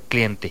servicio al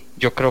cliente.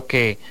 Yo creo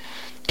que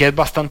es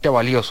bastante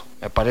valioso.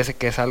 Me parece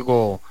que es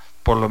algo,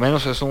 por lo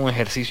menos es un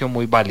ejercicio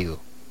muy válido.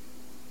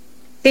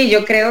 Sí,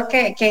 yo creo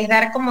que es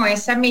dar como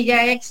esa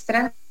milla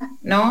extra,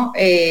 ¿no?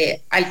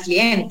 Al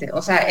cliente,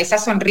 o sea, esa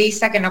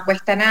sonrisa que no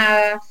cuesta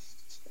nada.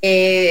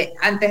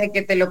 Antes de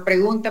que te lo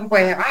pregunten,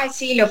 pues, ay,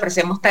 sí, le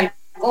ofrecemos tal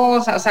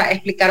cosa, o sea,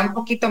 explicar un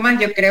poquito más.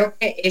 Yo creo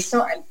que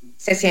eso,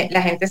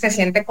 la gente se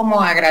siente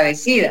como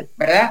agradecida,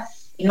 ¿verdad?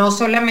 Y no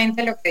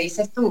solamente lo que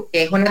dices tú,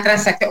 que es una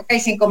transacción, ok,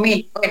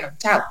 5,000, bueno,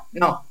 chao,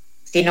 no.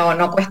 Sino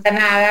no cuesta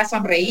nada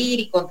sonreír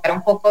y contar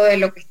un poco de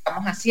lo que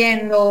estamos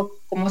haciendo,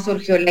 cómo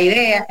surgió la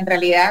idea. En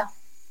realidad,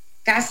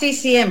 casi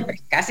siempre,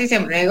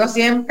 no digo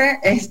siempre,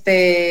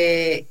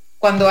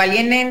 cuando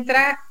alguien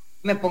entra,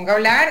 me pongo a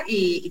hablar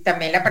y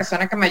también la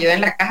persona que me ayuda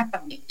en la caja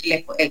también.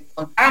 Les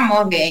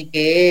contamos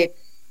de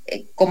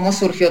cómo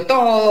surgió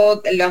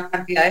todo, la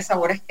cantidad de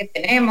sabores que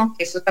tenemos,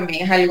 que eso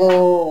también es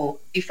algo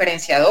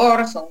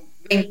diferenciador. Son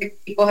 20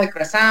 tipos de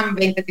croissant,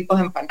 20 tipos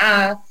de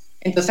empanadas.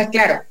 Entonces,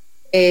 claro,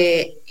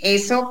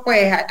 eso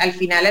pues al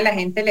final a la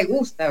gente le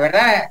gusta,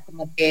 ¿verdad?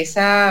 Como que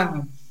esa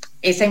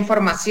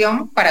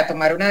información para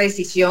tomar una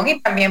decisión,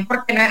 y también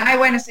porque no es, ay,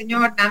 bueno,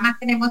 señor, nada más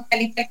tenemos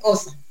tal y tal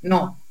cosa.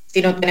 No,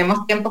 sino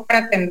tenemos tiempo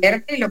para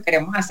atenderte y lo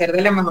queremos hacer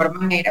de la mejor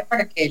manera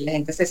para que la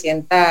gente se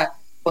sienta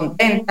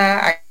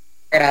contenta,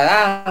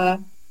 agradada.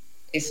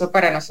 Eso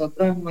para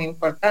nosotros es muy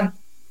importante.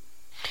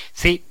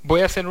 Sí,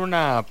 voy a hacer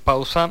una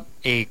pausa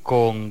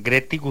con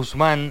Gretty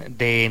Guzmán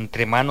de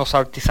Entre Manos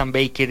Artisan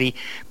Bakery.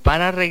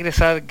 Para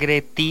regresar,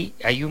 Gretty,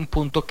 hay un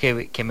punto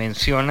que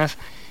mencionas,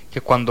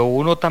 que cuando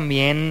uno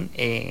también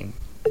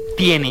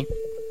tiene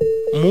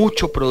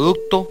mucho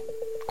producto,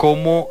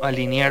 cómo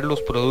alinear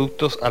los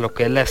productos a lo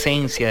que es la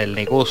esencia del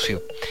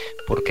negocio,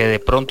 porque de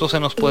pronto se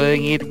nos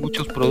pueden ir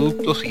muchos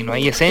productos y no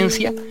hay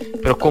esencia,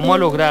 pero cómo ha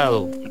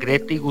logrado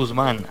Gretty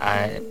Guzmán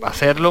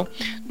hacerlo,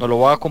 nos lo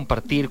va a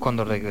compartir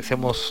cuando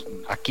regresemos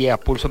aquí a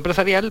Pulso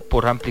Empresarial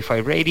por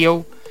Amplify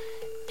Radio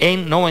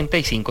en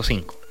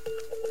 95.5.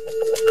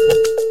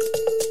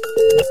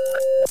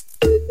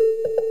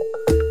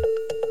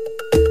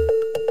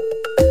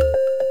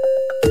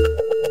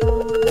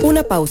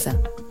 Una pausa.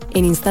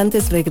 En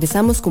instantes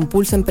regresamos con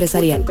Pulso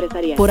Empresarial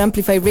por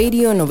Amplify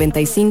Radio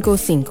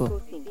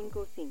 95.5.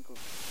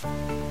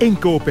 En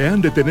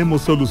Coopeande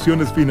tenemos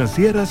soluciones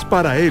financieras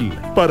para él,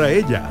 para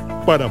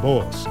ella, para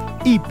vos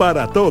y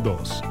para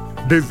todos.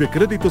 Desde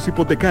créditos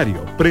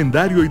hipotecario,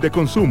 prendario y de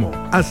consumo,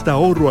 hasta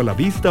ahorro a la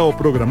vista o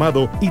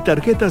programado y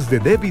tarjetas de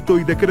débito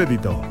y de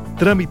crédito.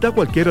 Tramita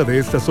cualquiera de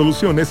estas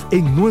soluciones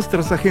en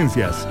nuestras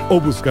agencias o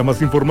busca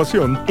más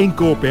información en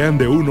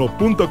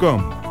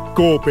coopeande1.com.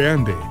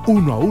 Coopeande,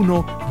 1 a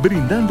 1,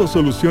 brindando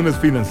soluciones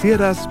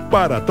financieras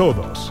para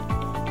todos.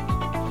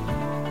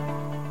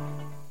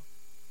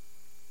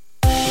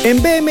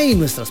 En BMI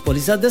nuestras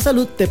pólizas de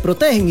salud te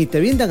protegen y te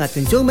brindan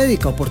atención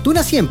médica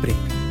oportuna siempre,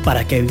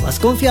 para que vivas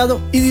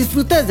confiado y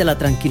disfrutes de la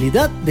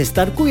tranquilidad de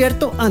estar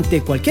cubierto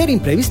ante cualquier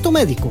imprevisto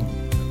médico.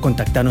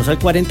 Contáctanos al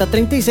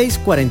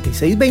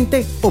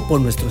 4036-4620 o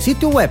por nuestro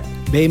sitio web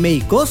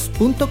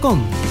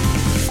bmicos.com.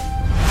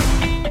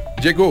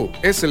 Llegó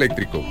Es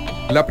Eléctrico,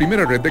 la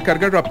primera red de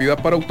carga rápida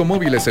para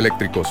automóviles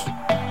eléctricos.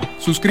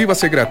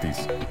 Suscríbase gratis.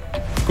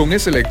 Con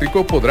Es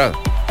Eléctrico podrá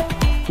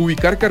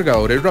ubicar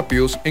cargadores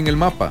rápidos en el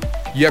mapa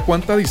y a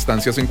cuánta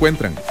distancia se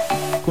encuentran,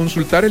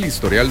 consultar el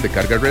historial de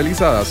cargas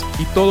realizadas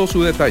y todo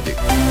su detalle,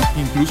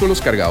 incluso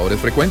los cargadores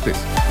frecuentes,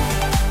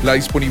 la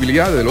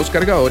disponibilidad de los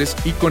cargadores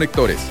y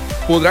conectores.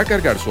 Podrá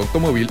cargar su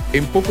automóvil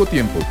en poco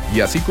tiempo y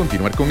así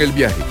continuar con el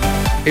viaje.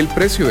 El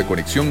precio de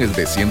conexión es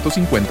de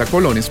 150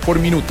 colones por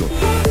minuto.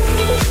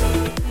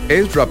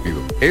 Es rápido,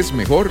 es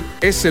mejor,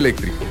 es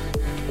eléctrico.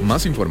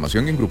 Más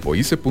información en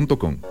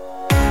grupoice.com.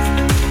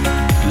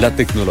 La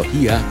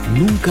tecnología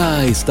nunca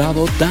ha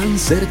estado tan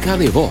cerca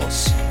de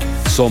vos.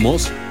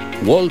 Somos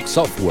Walk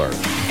Software.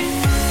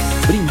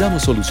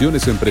 Brindamos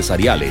soluciones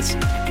empresariales,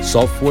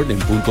 software en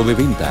punto de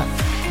venta,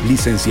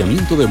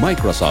 licenciamiento de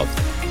Microsoft,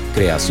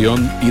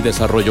 creación y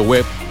desarrollo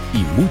web y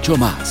mucho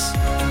más.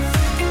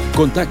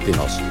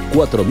 Contáctenos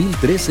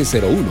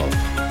 401301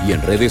 y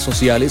en redes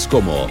sociales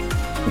como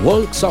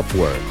Walk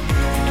Software.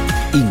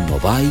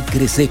 Innova y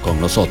crece con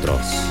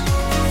nosotros.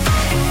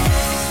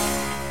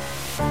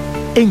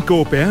 En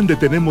Coopeande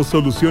tenemos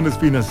soluciones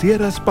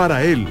financieras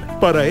para él,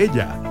 para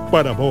ella,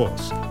 para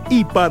vos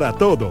y para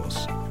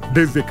todos.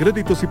 Desde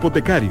créditos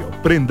hipotecario,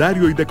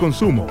 prendario y de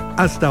consumo,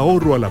 hasta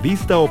ahorro a la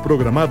vista o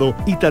programado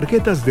y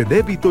tarjetas de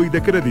débito y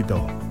de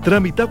crédito.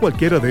 Tramita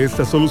cualquiera de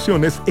estas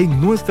soluciones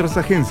en nuestras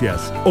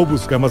agencias o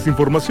busca más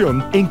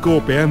información en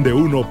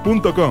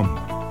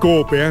coopeande1.com.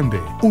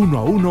 Coopeande, 1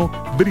 a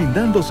 1,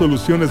 brindando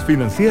soluciones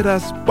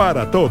financieras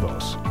para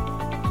todos.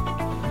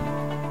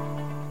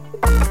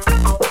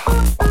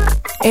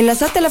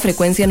 Enlazate a la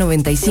frecuencia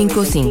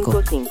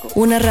 95.5,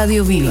 una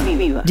radio viva,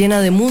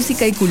 llena de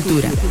música y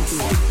cultura.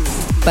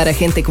 Para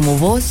gente como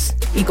vos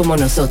y como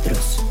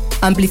nosotros.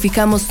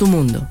 Amplificamos tu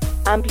mundo.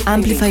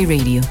 Amplify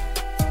Radio.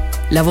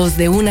 La voz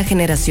de una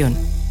generación.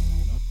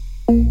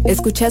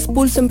 Escuchás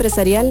Pulso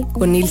Empresarial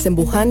con Nilsen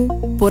Buján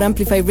por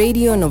Amplify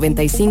Radio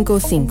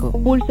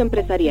 95.5. Pulso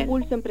Empresarial.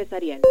 Pulso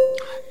Empresarial.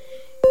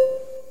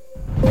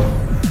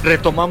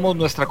 Retomamos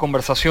nuestra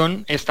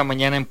conversación esta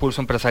mañana en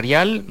Pulso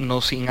Empresarial, no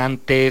sin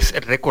antes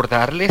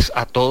recordarles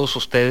a todos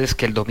ustedes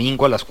que el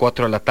domingo a las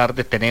 4 de la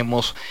tarde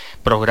tenemos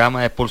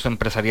programa de Pulso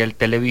Empresarial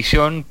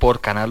Televisión por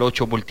Canal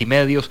 8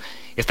 Multimedios.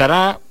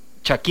 Estará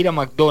Shakira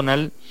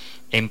McDonald,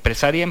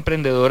 empresaria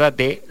emprendedora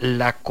de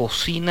La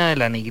Cocina de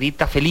la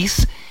Negrita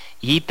Feliz,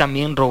 y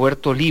también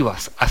Roberto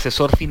Olivas,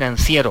 asesor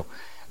financiero,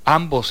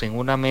 ambos en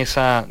una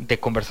mesa de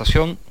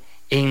conversación,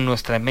 en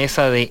nuestra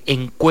mesa de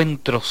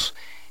encuentros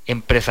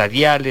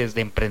empresariales,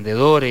 de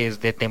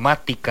emprendedores, de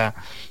temática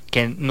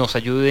que nos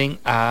ayuden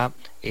a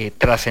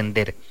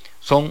trascender.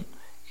 Son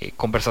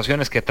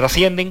conversaciones que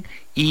trascienden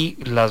y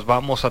las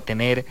vamos a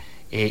tener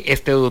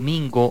este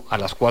domingo a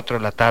las 4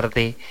 de la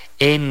tarde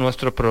en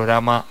nuestro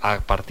programa a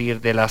partir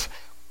de las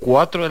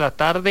 4 de la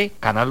tarde,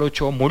 Canal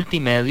 8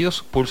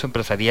 Multimedios, Pulso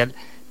Empresarial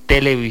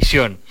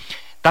Televisión.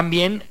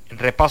 También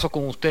repaso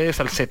con ustedes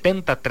al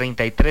 70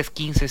 33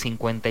 15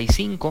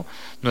 55,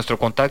 nuestro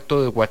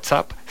contacto de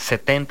WhatsApp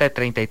 70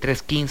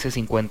 33 15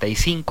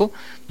 55,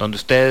 donde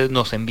ustedes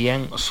nos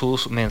envían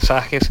sus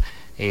mensajes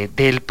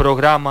del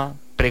programa,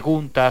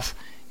 preguntas,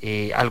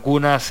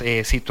 algunas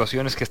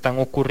situaciones que están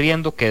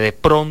ocurriendo que de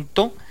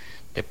pronto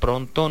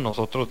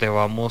nosotros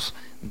debamos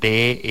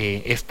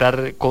de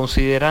estar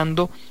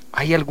considerando.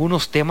 Hay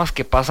algunos temas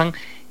que pasan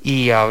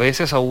y a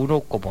veces a uno,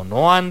 como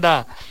no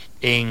anda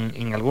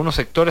en algunos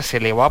sectores,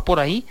 se le va por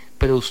ahí,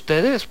 pero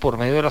ustedes por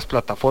medio de las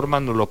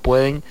plataformas nos lo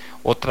pueden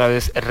otra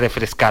vez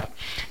refrescar.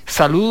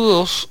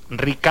 Saludos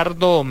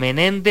Ricardo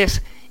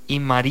Menéndez y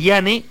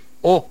Mariane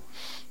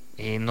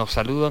nos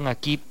saludan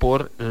aquí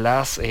por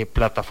las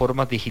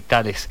plataformas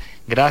digitales.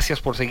 Gracias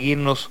por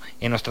seguirnos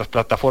en nuestras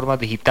plataformas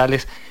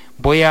digitales.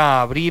 Voy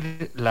a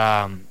abrir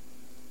la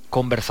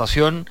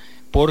conversación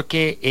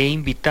porque he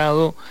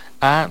invitado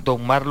a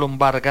don Marlon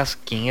Vargas,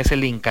 quien es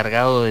el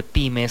encargado de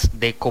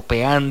pymes de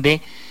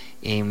Copeande.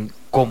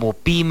 Como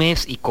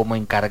pymes y como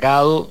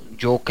encargado,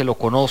 yo que lo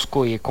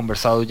conozco y he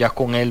conversado ya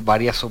con él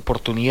varias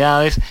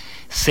oportunidades,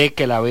 sé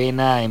que la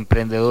vena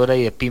emprendedora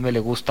y de pyme le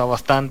gusta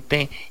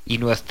bastante, y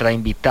nuestra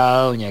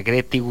invitada, doña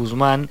Gretty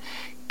Guzmán,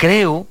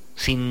 creo,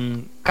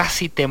 sin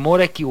casi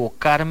temor a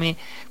equivocarme,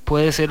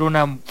 puede ser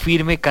una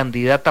firme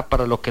candidata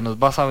para lo que nos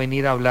vas a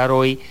venir a hablar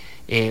hoy,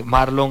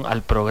 Marlon,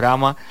 al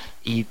programa,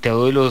 y te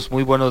doy los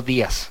muy buenos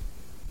días.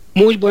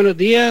 Muy buenos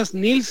días,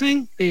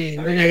 Nilsen,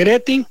 doña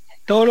Gretty,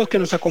 todos los que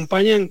nos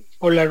acompañan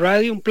por la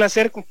radio. Un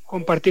placer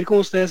compartir con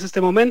ustedes este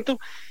momento,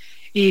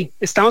 y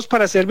estamos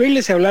para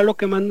servirles y hablar lo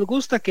que más nos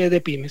gusta, que es de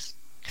pymes.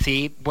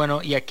 Sí,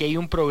 bueno, y aquí hay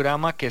un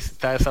programa que se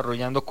está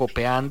desarrollando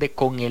Copeande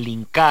con el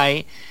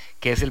INCAE,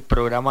 que es el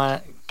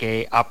programa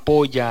que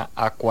apoya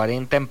a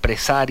 40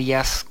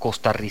 empresarias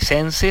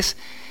costarricenses.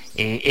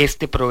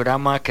 Este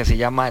programa que se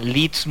llama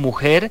Leads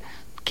Mujer,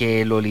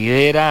 que lo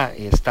lidera,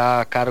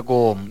 está a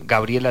cargo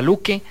Gabriela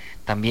Luque,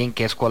 también,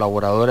 que es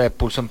colaboradora de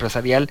Pulso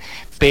Empresarial.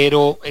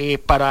 Pero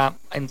para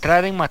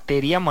entrar en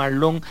materia,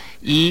 Marlon,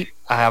 y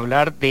a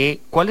hablar de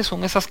cuáles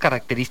son esas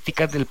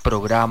características del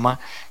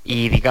programa,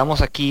 y digamos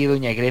aquí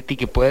doña Gretty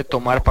que puede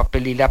tomar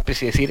papel y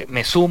lápiz y decir,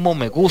 me sumo,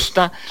 me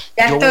gusta,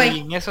 ya yo estoy. voy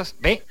en esas,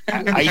 ve,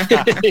 ahí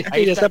está,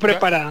 ahí ya está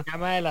preparada. Ya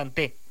me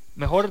adelanté.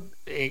 Mejor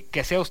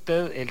que sea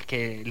usted el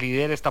que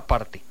lidere esta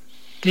parte.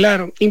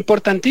 Claro,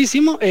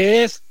 importantísimo.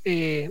 Es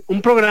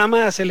un programa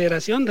de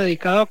aceleración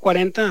dedicado a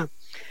 40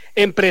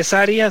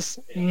 empresarias,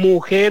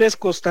 mujeres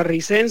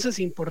costarricenses,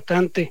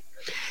 importante,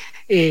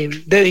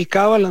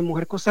 dedicado a la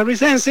mujer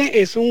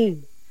costarricense. Es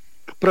un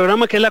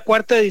programa que es la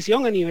 4ª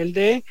edición a nivel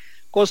de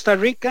Costa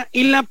Rica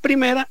y la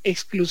primera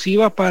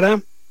exclusiva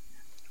para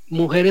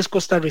mujeres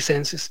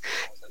costarricenses.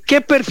 ¿Qué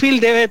perfil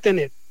debe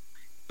tener?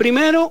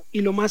 Primero,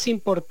 y lo más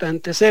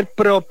importante, ser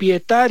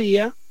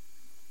propietaria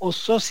o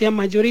socia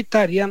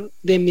mayoritaria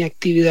de mi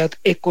actividad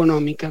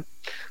económica.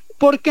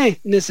 ¿Por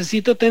qué?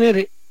 Necesito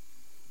tener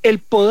el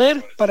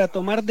poder para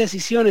tomar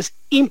decisiones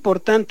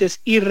importantes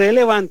y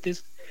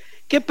relevantes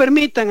que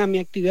permitan a mi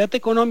actividad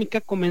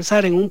económica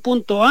comenzar en un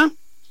punto A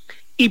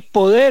y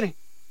poder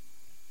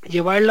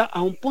llevarla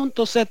a un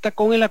punto Z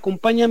con el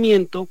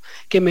acompañamiento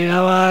que me va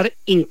a dar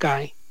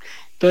INCAE.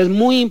 Entonces,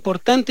 muy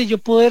importante yo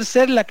poder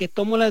ser la que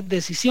tomo las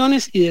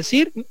decisiones y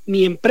decir,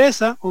 mi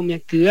empresa o mi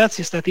actividad,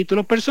 si está a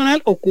título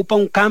personal, ocupa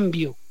un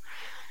cambio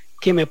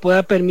que me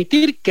pueda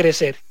permitir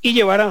crecer y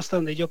llevar hasta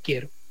donde yo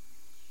quiero.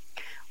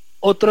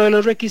 Otro de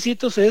los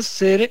requisitos es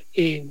ser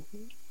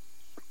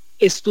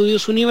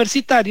estudios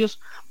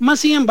universitarios, más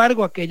sin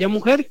embargo, aquella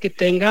mujer que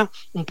tenga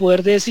un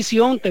poder de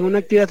decisión, tenga una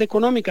actividad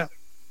económica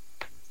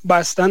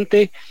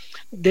bastante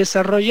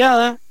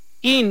desarrollada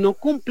y no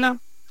cumpla,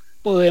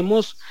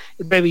 podemos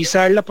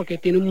revisarla porque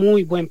tiene un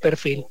muy buen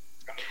perfil.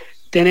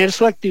 tener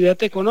su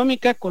actividad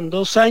económica con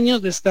 2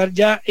 años de estar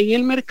ya en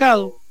el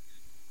mercado,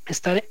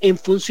 estar en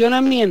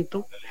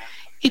funcionamiento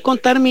y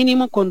contar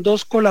mínimo con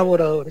 2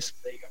 colaboradores.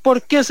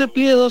 ¿Por qué se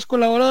pide 2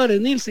 colaboradores,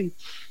 Nielsen?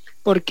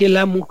 Porque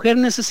la mujer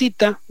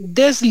necesita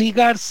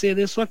desligarse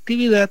de su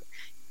actividad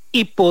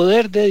y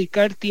poder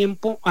dedicar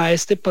tiempo a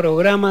este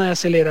programa de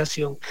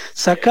aceleración,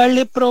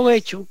 sacarle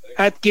provecho,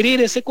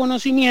 adquirir ese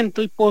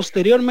conocimiento y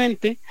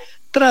posteriormente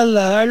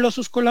trasladarlo a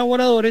sus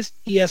colaboradores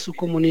y a su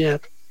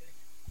comunidad.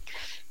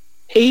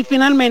 Y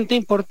finalmente,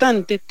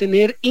 importante,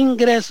 tener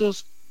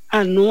ingresos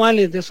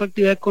anuales de su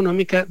actividad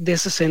económica de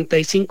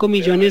 65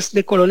 millones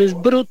de colones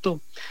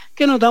bruto,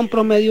 que nos da un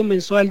promedio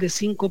mensual de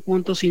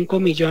 5.5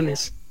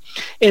 millones.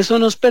 Eso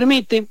nos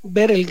permite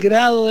ver el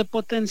grado de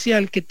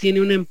potencial que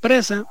tiene una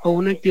empresa o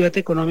una actividad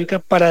económica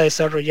para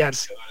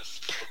desarrollarse.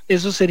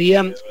 Esos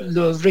serían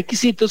los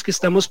requisitos que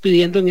estamos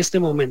pidiendo en este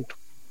momento.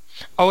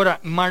 Ahora,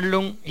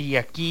 Marlon, y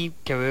aquí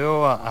que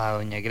veo a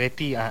doña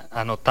Gretty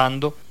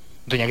anotando.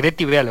 Doña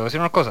Gretty, vea, le voy a decir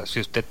una cosa. Si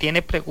usted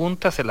tiene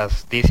preguntas, se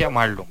las dice a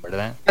Marlon,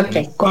 ¿verdad?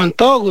 Okay. Con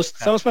todo gusto,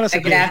 estamos para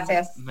servir.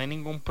 Gracias. No hay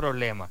ningún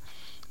problema.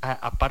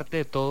 Aparte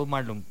de todo,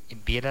 Marlon,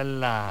 viera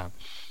la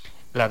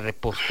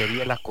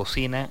repostería, la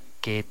cocina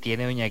que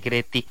tiene doña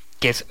Gretty,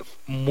 que es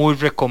muy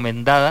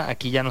recomendada.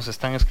 Aquí ya nos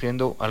están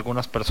escribiendo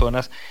algunas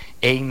personas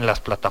en las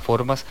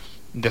plataformas.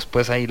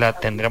 Después ahí la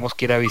tendremos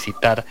que ir a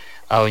visitar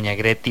a doña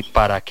Gretty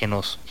para que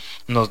nos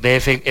dé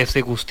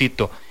ese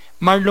gustito.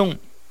 Marlon,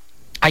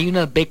 hay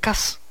unas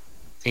becas.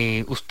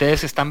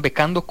 Ustedes están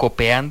becando,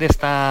 Copeande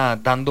está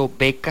dando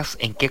becas.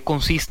 ¿En qué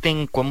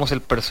consisten? ¿Cómo es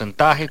el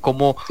porcentaje?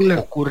 ¿Cómo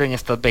ocurren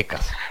estas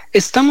becas?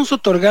 Estamos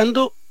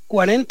otorgando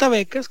 40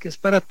 becas, que es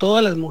para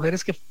todas las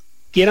mujeres que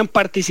quieran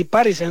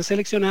participar y sean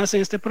seleccionadas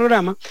en este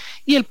programa,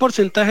 y el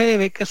porcentaje de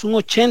becas es un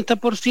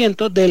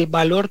 80% del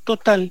valor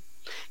total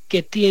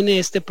que tiene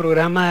este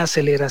programa de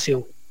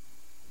aceleración.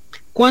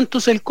 ¿Cuánto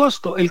es el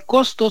costo? El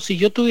costo, si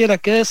yo tuviera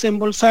que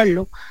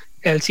desembolsarlo,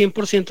 al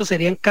 100%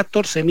 serían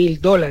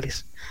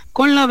 $14,000.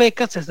 Con la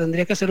beca se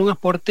tendría que hacer un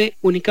aporte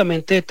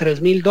únicamente de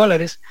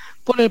 $3,000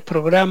 por el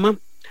programa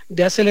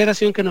de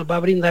aceleración que nos va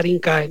a brindar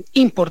INCAE.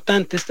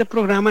 Importante, este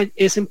programa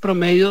es en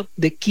promedio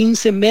de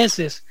 15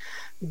 meses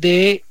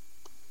de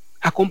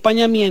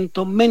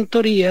acompañamiento,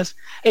 mentorías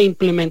e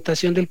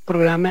implementación del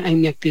programa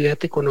en mi actividad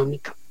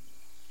económica.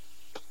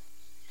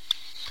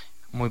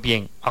 Muy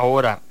bien,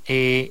 ahora,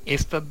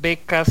 estas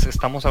becas,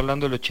 estamos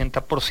hablando del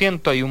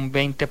 80%, hay un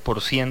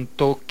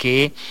 20%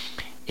 que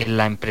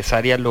la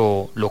empresaria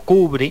lo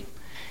cubre.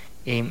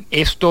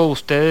 Esto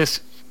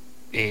ustedes,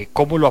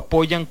 ¿cómo lo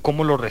apoyan?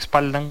 ¿Cómo lo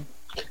respaldan?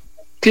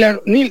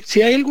 Claro, Neil,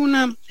 si hay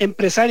alguna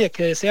empresaria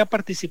que desea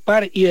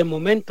participar y de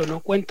momento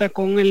no cuenta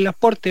con el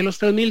aporte de los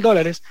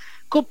 $3,000,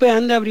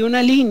 Copeande abrió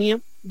una línea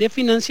de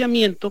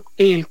financiamiento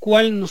en el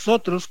cual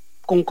nosotros,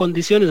 con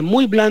condiciones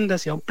muy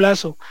blandas y a un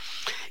plazo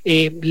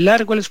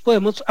largo, les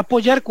podemos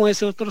apoyar con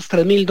esos otros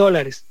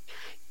 $3,000.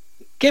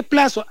 ¿Qué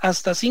plazo?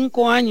 Hasta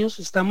 5 años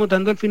estamos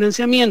dando el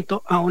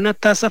financiamiento a una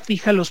tasa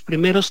fija los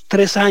primeros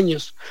 3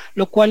 años,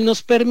 lo cual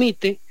nos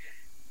permite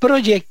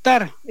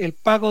proyectar el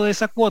pago de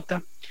esa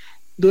cuota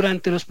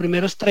durante los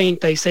primeros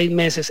 36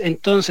 meses.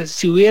 Entonces,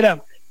 si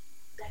hubiera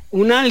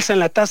una alza en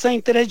la tasa de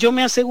interés, yo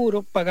me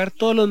aseguro pagar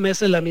todos los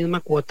meses la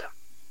misma cuota.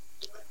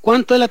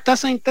 ¿Cuánto es la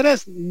tasa de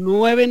interés?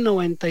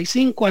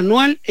 9.95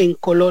 anual en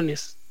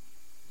colones.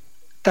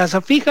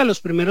 Tasa fija los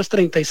primeros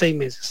 36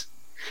 meses.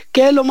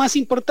 ¿Qué es lo más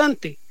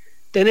importante?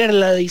 Tener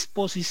la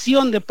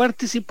disposición de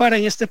participar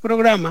en este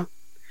programa,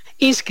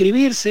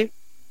 inscribirse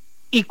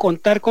y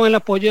contar con el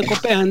apoyo de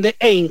Copeande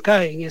e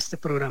INCAE en este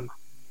programa.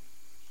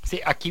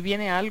 Sí, aquí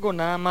viene algo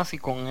nada más y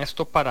con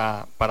esto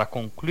para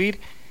concluir.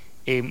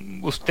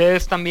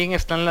 Ustedes también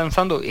están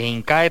lanzando, e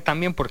INCAE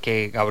también,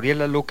 porque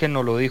Gabriela Luque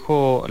nos lo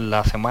dijo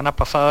la semana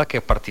pasada,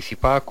 que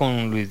participaba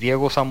con Luis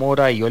Diego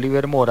Zamora y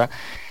Oliver Mora,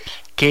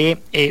 que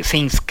se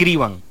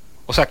inscriban,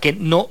 o sea, que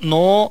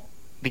no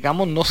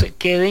se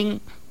queden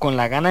con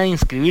la gana de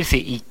inscribirse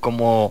y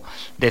como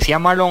decía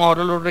Marlon,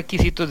 ahora los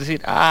requisitos,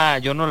 decir,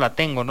 yo no la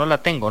tengo,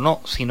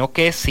 no, sino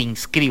que se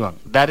inscriban,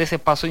 dar ese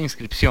paso de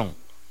inscripción.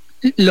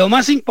 Lo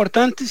más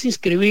importante es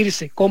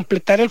inscribirse,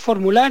 completar el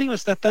formulario,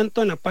 está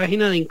tanto en la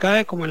página de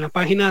INCAE como en la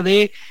página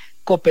de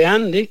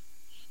Copeande.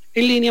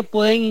 En línea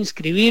pueden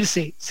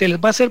inscribirse, se les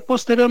va a hacer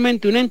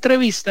posteriormente una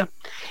entrevista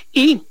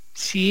y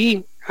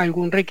si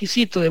algún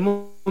requisito de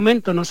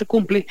momento no se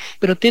cumple,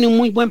 pero tiene un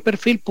muy buen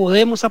perfil,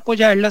 podemos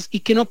apoyarlas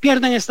y que no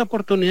pierdan esta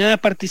oportunidad de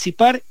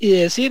participar y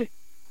de decir,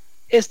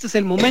 este es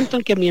el momento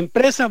en que mi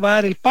empresa va a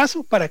dar el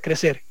paso para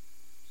crecer.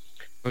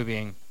 Muy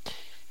bien.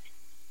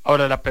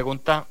 Ahora la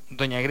pregunta,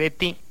 doña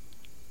Gretty,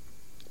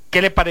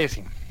 ¿qué le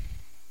parece?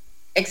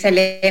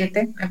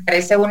 Excelente, me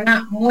parece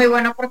una muy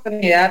buena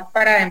oportunidad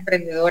para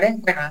emprendedores,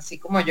 bueno, así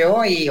como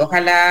yo, y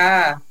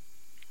ojalá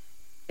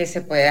que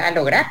se pueda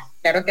lograr,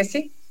 claro que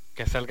sí.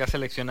 Que salga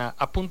seleccionada.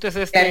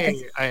 Apúntese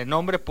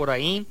nombre por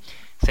ahí,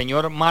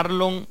 señor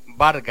Marlon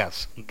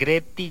Vargas,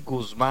 Gretty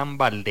Guzmán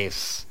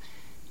Valdés.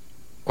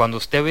 Cuando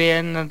usted vea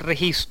en el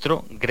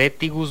registro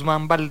Gretty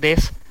Guzmán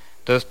Valdés,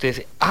 entonces usted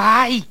dice,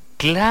 ¡ay,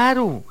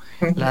 claro!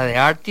 La de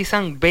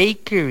Artisan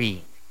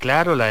Bakery,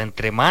 claro, la de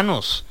Entre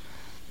Manos.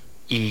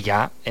 Y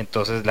ya,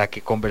 entonces la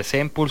que conversé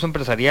en Pulso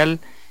Empresarial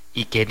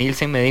y que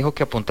Nielsen me dijo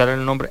que apuntara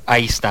el nombre,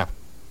 ahí está,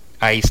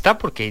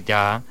 porque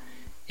ya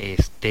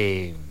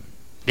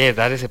debe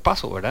dar ese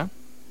paso, ¿verdad?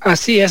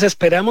 Así es,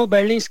 esperamos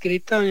verla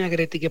inscrita, doña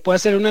Gretty, que pueda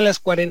ser una de las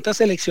 40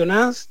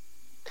 seleccionadas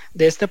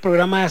de este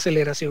programa de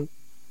aceleración.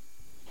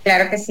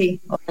 Claro que sí,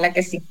 ojalá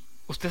que sí.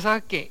 Usted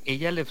sabe que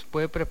ella les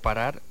puede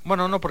preparar,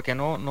 bueno, no, porque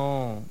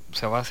no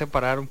se va a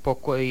separar un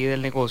poco de ahí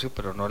del negocio,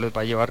 pero no les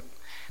va a llevar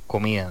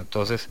comida,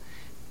 entonces,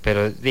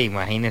 pero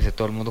imagínense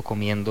todo el mundo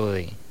comiendo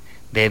de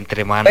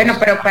Entre Manos. Bueno,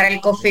 pero para el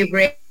coffee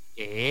break.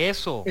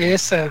 Eso.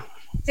 Esa.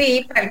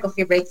 Sí, para el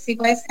coffee break sí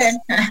puede ser.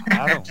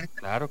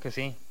 Claro que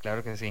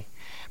sí.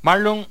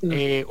 Marlon,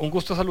 un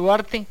gusto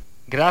saludarte,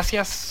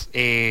 gracias,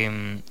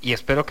 y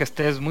espero que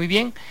estés muy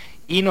bien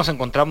y nos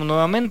encontramos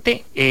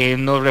nuevamente.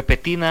 Nos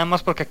repetí nada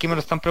más porque aquí me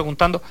lo están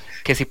preguntando,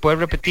 que si puedes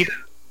repetir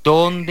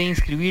dónde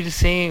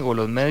inscribirse o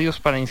los medios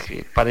para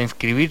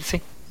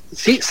inscribirse.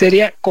 Sí,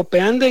 sería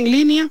Copeando en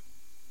línea,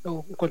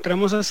 lo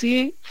encontramos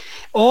así,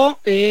 o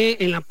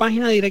en la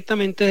página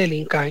directamente del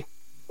INCAE.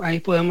 Ahí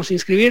podemos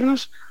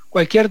inscribirnos.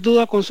 Cualquier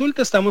duda o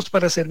consulta, estamos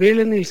para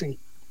servirle, Nielsen.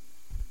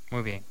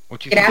 Muy bien,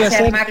 muchísimas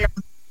gracias, Marlon.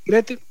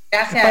 Gretty,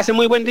 gracias. Pase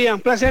muy buen día.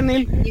 Un placer,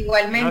 Neil.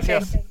 Igualmente.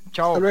 Gracias.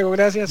 Chao. Hasta luego,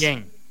 gracias.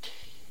 Bien.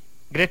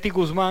 Gretty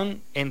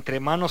Guzmán, Entre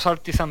Manos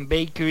Artisan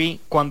Bakery.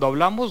 Cuando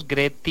hablamos,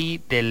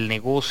 Gretty, del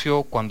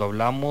negocio, cuando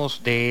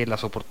hablamos de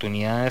las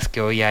oportunidades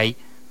que hoy hay,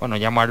 bueno,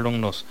 ya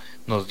Marlon nos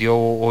dio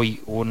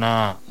hoy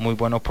una muy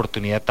buena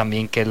oportunidad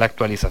también, que es la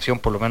actualización.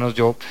 Por lo menos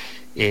yo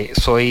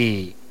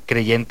soy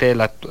creyente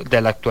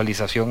de la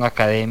actualización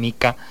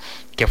académica,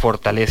 que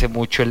fortalece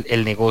mucho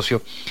el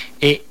negocio.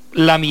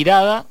 La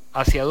mirada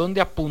hacia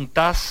dónde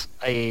apuntas,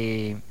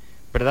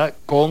 ¿verdad?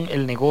 Con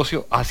el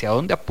negocio, hacia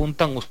dónde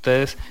apuntan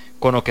ustedes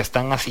con lo que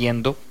están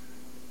haciendo.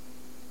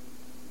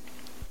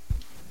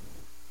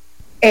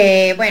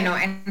 Bueno,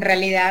 en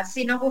realidad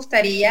sí nos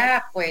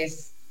gustaría,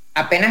 pues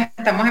apenas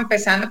estamos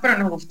empezando, pero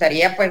nos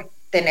gustaría pues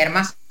tener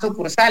más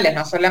sucursales,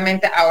 no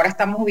solamente, ahora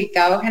estamos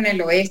ubicados en el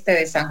oeste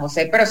de San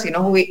José, pero sí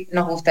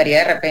nos gustaría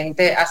de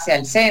repente hacia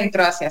el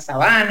centro, hacia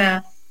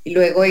Sabana, y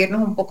luego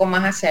irnos un poco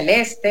más hacia el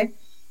este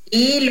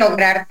y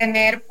lograr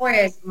tener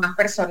pues más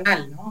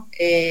personal, ¿no?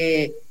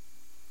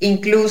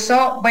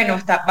 Incluso,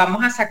 bueno,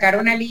 vamos a sacar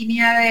una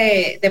línea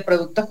de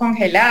productos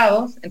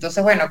congelados,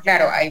 entonces, bueno,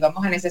 claro, ahí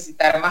vamos a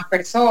necesitar más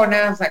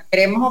personas, o sea,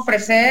 queremos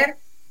ofrecer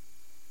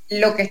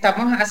lo que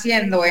estamos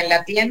haciendo en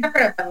la tienda,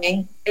 pero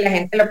también que la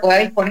gente lo pueda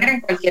disponer en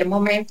cualquier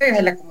momento y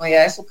desde la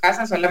comodidad de su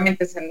casa,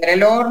 solamente encender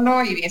el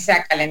horno y bien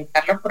sea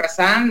calentar los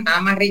croissants,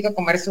 nada más rico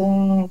comerse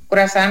un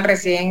croissant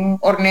recién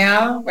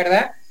horneado,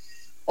 ¿verdad?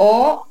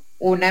 O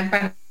una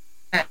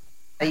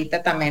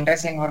empanadita también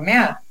recién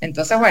horneada.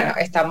 Entonces, bueno,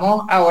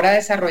 estamos ahora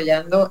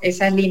desarrollando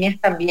esas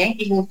líneas también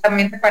y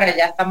justamente para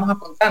allá estamos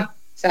apuntando.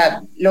 O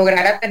sea,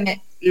 lograr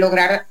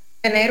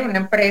tener una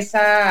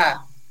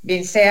empresa,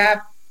 bien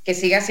sea que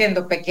siga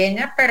siendo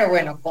pequeña, pero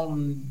bueno,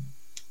 con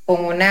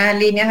unas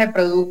líneas de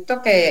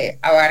producto que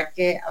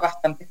abarque a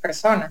bastantes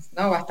personas,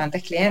 ¿no?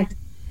 Bastantes clientes.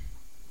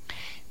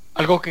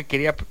 Algo que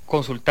quería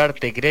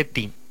consultarte,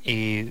 Gretty,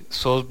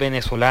 sos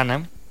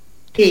venezolana.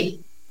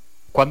 Sí.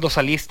 ¿Cuándo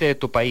saliste de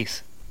tu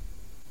país?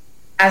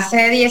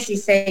 Hace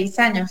 16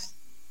 años.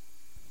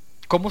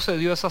 ¿Cómo se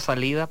dio esa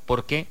salida?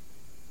 ¿Por qué?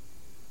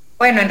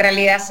 Bueno, en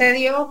realidad se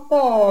dio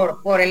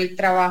por el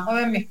trabajo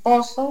de mi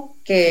esposo,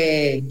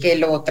 que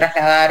lo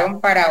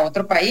trasladaron para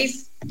otro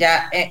país.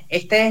 Ya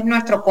este es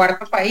nuestro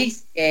cuarto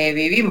país que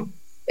vivimos.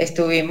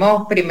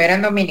 Estuvimos primero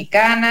en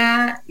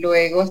Dominicana,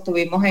 luego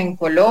estuvimos en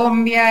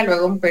Colombia,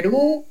 luego en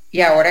Perú y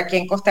ahora aquí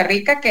en Costa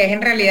Rica, que es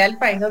en realidad el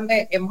país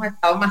donde hemos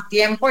estado más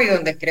tiempo y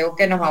donde creo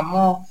que nos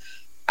vamos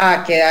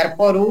a quedar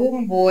por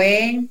un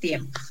buen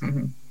tiempo.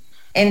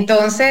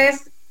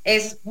 Entonces,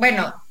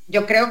 bueno,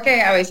 yo creo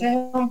que a veces es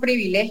un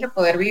privilegio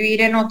poder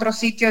vivir en otro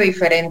sitio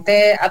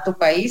diferente a tu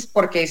país,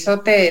 porque eso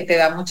te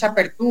da mucha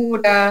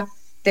apertura,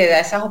 te da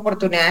esas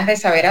oportunidades de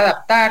saber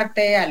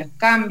adaptarte a los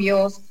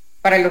cambios.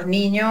 Para los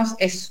niños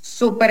es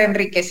súper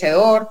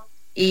enriquecedor,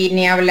 y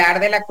ni hablar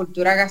de la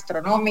cultura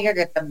gastronómica,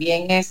 que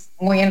también es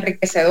muy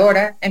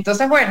enriquecedora.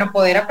 Entonces, bueno,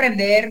 poder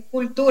aprender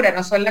cultura,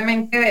 no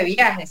solamente de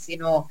viajes,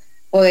 sino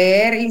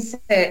poder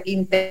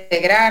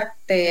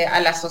integrarte a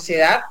la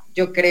sociedad,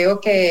 yo creo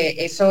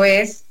que eso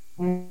es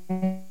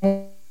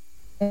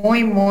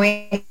muy,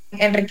 muy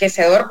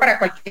enriquecedor para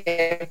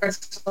cualquier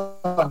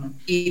persona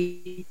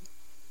y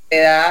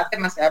te da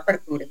demasiada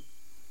apertura.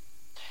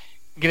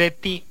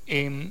 Gretty,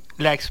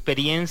 la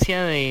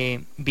experiencia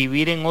de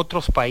vivir en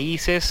otros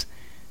países,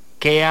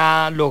 ¿qué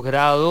ha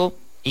logrado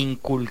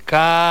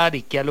inculcar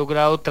y qué ha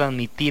logrado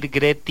transmitir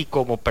Gretty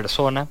como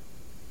persona?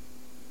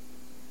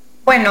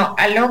 Bueno,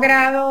 ha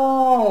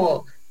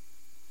logrado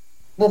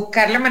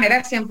buscar la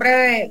manera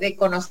siempre de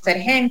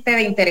conocer gente,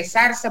 de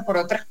interesarse por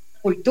otras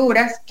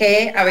culturas,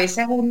 que a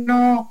veces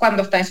uno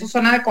cuando está en su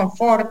zona de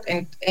confort,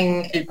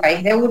 en el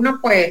país de uno,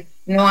 pues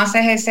no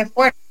haces ese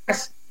esfuerzo,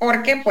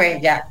 porque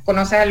pues ya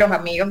conoces a los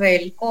amigos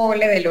del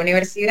cole, de la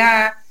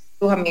universidad,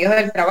 tus amigos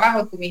del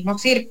trabajo, tu mismo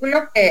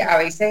círculo, que a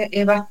veces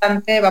es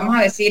bastante, vamos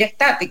a decir,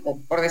 estático,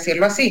 por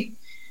decirlo así.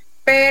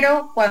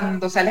 Pero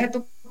cuando sales de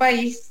tu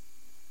país,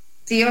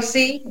 sí o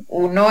sí,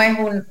 uno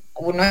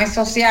es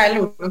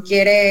social, uno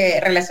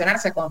quiere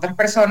relacionarse con otras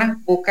personas,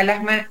 busca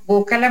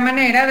la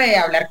manera de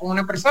hablar con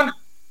una persona.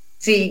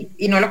 Sí,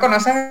 y no lo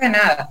conoces de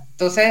nada.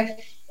 Entonces,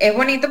 es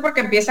bonito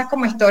porque empiezas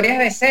como historias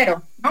de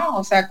cero, ¿no?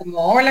 O sea, como,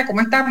 hola,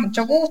 ¿cómo estás?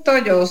 Mucho gusto,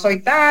 yo soy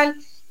tal,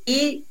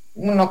 y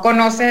uno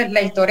conoce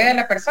la historia de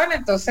la persona.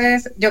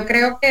 Entonces, yo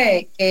creo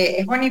que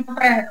es bonito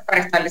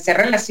para establecer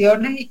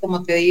relaciones y,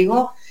 como te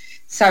digo,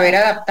 saber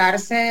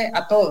adaptarse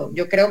a todo.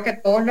 Yo creo que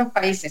todos los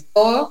países,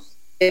 todos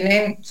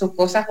tienen sus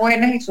cosas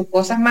buenas y sus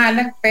cosas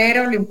malas,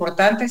 pero lo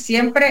importante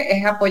siempre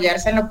es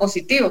apoyarse en lo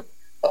positivo.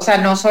 O sea,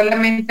 no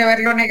solamente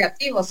ver lo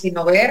negativo,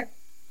 sino ver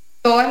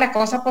todas las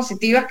cosas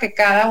positivas que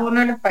cada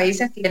uno de los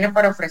países tiene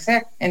para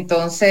ofrecer.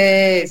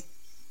 Entonces,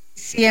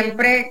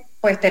 siempre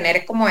pues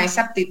tener como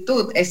esa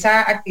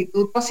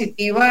actitud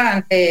positiva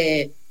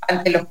ante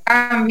los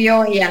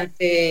cambios y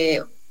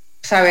ante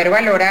saber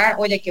valorar,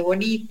 oye, qué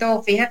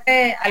bonito.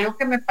 Fíjate, algo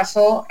que me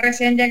pasó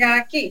recién llegada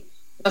aquí.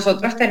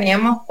 Nosotros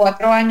teníamos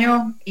 4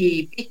 años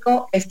y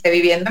pico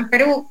viviendo en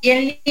Perú, y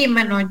en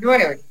Lima no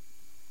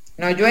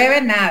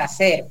llueve nada,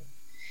 cero,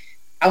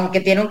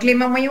 aunque tiene un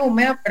clima muy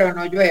húmedo, pero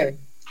no llueve.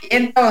 Y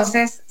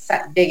entonces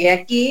llegué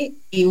aquí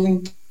y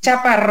un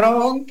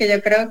chaparrón que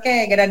yo creo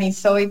que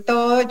granizó y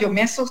todo, yo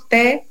me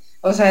asusté,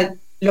 o sea,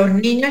 los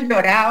niños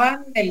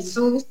lloraban del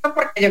susto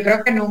porque yo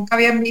creo que nunca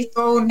habían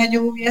visto una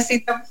lluvia así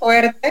tan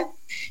fuerte.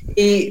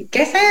 ¿Y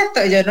qué es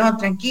esto? Y yo, no,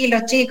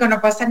 tranquilos chicos, no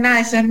pasa nada,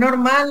 eso es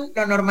normal,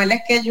 lo normal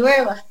es que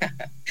llueva.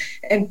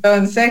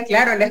 Entonces,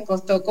 claro, les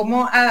costó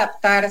como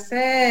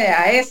adaptarse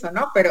a eso,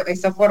 ¿no? Pero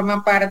eso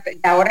forma parte.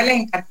 Ahora les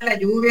encanta la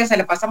lluvia, se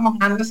la pasa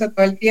mojándose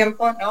todo el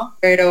tiempo, ¿no?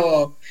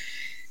 Pero,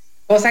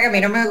 cosa que a mí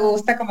no me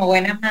gusta como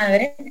buena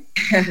madre,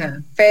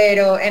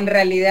 pero en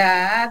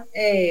realidad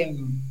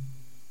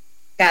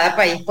cada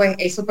país pues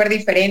es súper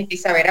diferente, y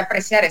saber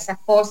apreciar esas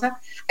cosas.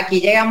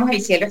 Aquí llegamos,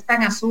 el cielo es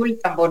tan azul,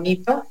 tan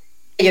bonito,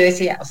 que yo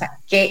decía, o sea,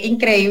 qué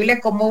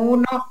increíble cómo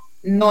uno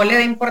no le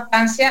da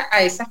importancia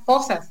a esas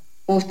cosas.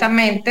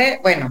 Justamente,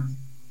 bueno,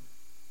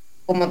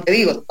 como te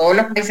digo, todos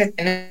los países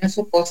tienen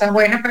sus cosas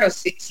buenas, pero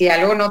si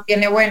algo no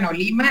tiene bueno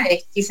Lima,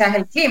 es quizás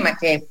el clima,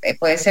 que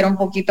puede ser un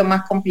poquito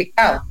más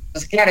complicado.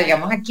 Entonces, claro,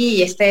 llegamos aquí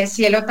y este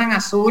cielo tan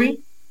azul,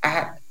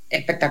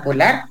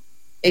 espectacular,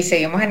 y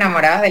seguimos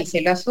enamoradas del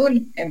cielo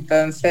azul.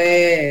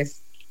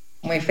 Entonces,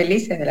 muy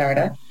felices, la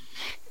verdad.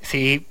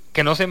 Sí,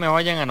 que no se me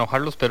vayan a enojar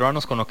los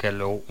peruanos con lo que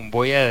lo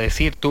voy a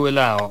decir. Tuve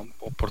la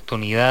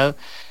oportunidad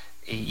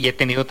y he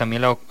tenido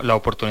también la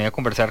oportunidad de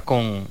conversar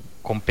con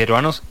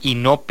peruanos y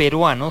no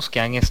peruanos que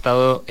han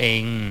estado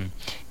en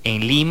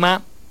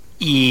Lima,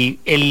 y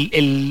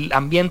el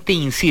ambiente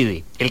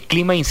incide, el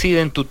clima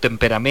incide en tu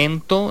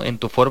temperamento, en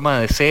tu forma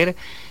de ser,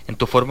 en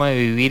tu forma de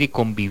vivir y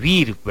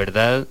convivir,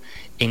 ¿verdad?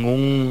 En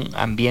un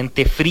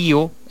ambiente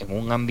frío, en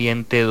un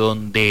ambiente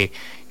donde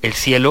el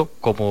cielo,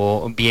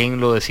 como bien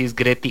lo decís,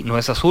 Gretty, no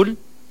es azul,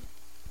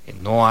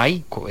 no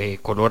hay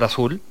color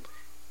azul,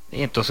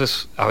 y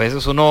entonces a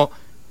veces uno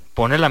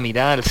pone la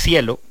mirada al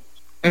cielo.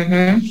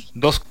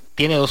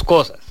 Tiene dos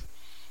cosas.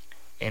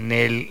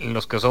 En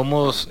los que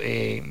somos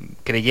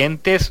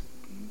creyentes,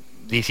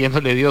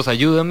 diciéndole Dios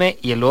ayúdame,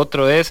 y el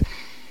otro es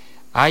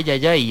ay,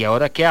 ¿y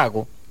ahora qué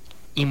hago?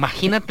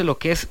 Imagínate lo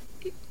que es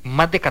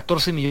más de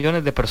 14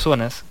 millones de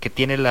personas que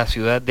tiene la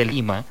ciudad de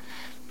Lima,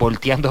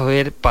 volteando a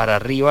ver para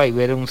arriba y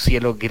ver un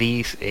cielo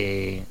gris,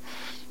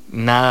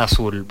 nada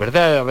azul,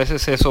 ¿verdad? A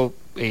veces eso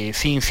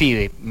sí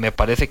incide. Me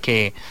parece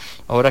que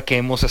ahora que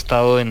hemos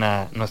estado en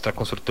nuestra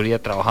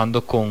consultoría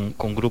trabajando con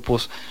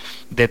grupos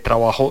de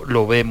trabajo,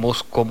 lo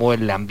vemos como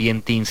el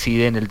ambiente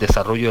incide en el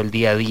desarrollo del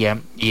día a día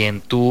y en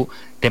tu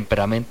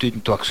temperamento y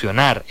en tu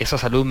accionar, esa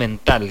salud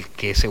mental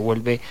que se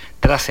vuelve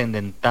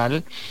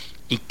trascendental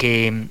y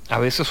que a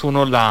veces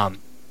uno la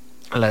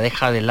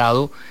deja de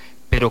lado,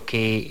 pero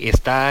que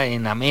está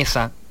en la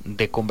mesa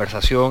de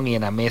conversación y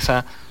en la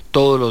mesa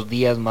todos los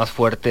días más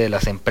fuerte de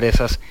las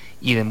empresas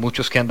y de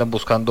muchos que andan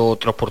buscando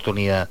otra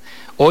oportunidad.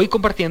 Hoy,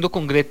 compartiendo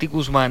con Gretty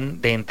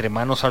Guzmán de Entre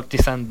Manos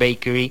Artisan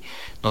Bakery,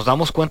 nos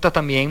damos cuenta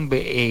también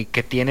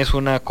que tienes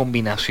una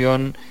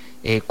combinación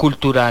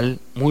cultural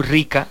muy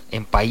rica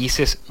en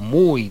países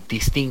muy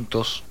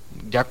distintos.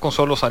 Ya con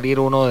solo salir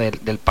uno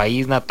del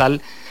país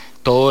natal,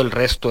 todo el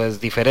resto es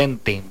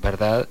diferente,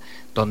 ¿verdad?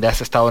 Donde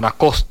has estado en la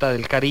costa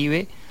del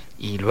Caribe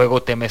y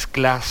luego te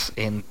mezclas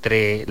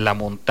entre la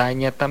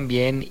montaña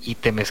también y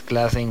te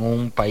mezclas en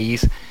un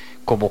país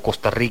como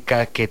Costa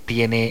Rica que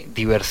tiene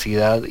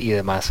diversidad y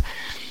demás.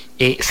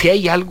 Si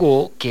hay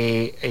algo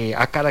que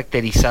ha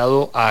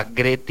caracterizado a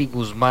Gretty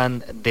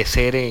Guzmán de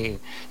ser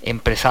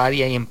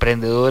empresaria y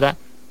emprendedora,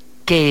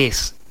 ¿qué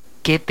es?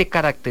 ¿Qué te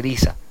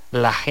caracteriza?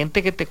 La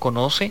gente que te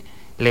conoce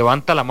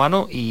levanta la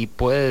mano y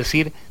puede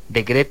decir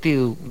de Gretty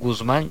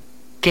Guzmán,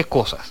 ¿qué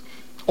cosas?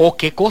 ¿O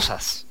qué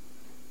cosas?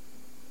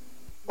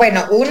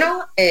 Bueno,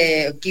 uno,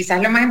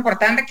 quizás lo más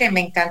importante, que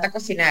me encanta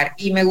cocinar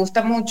y me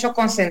gusta mucho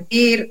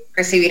consentir,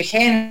 recibir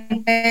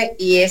gente,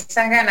 y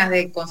esas ganas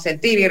de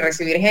consentir y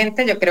recibir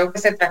gente yo creo que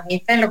se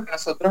transmite en lo que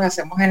nosotros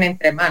hacemos en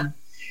Entre Manos.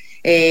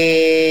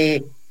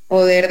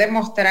 Poder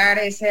demostrar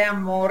ese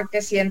amor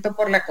que siento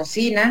por la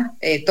cocina.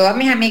 Todas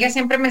mis amigas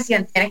siempre me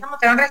decían, tienes que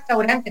montar un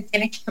restaurante,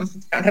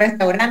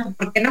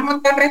 ¿por qué no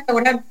montar un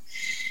restaurante?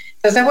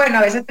 Entonces, bueno,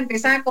 a veces te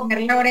empiezan a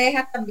comer la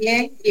oreja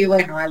también y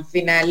bueno, al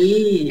final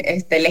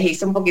les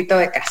hice un poquito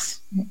de caso.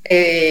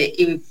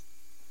 Y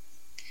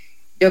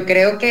yo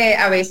creo que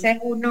a veces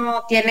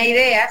uno tiene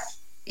ideas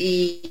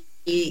y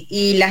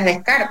las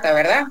descarta,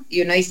 ¿verdad?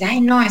 Y uno dice,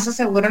 ay, no, eso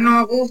seguro no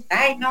me gusta,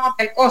 ay, no,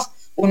 tal cosa.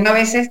 Uno a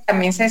veces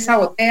también se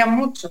sabotea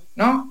mucho,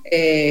 ¿no?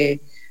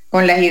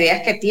 Con las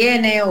ideas que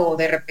tiene, o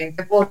de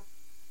repente por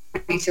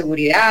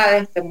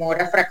inseguridades,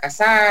 temor a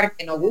fracasar,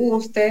 que no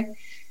guste.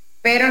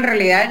 Pero en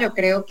realidad yo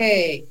creo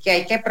que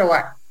hay que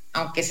probar,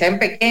 aunque sea en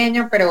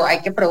pequeño, pero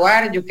hay que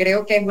probar. Yo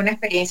creo que es una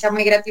experiencia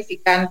muy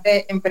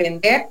gratificante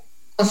emprender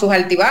con sus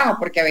altibajos,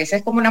 porque a veces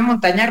es como una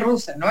montaña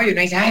rusa, ¿no? Y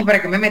uno dice, ay,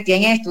 ¿para qué me metí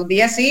en esto? Un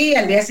día sí,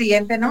 al día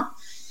siguiente no.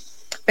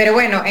 Pero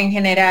bueno, en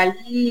general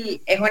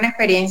es una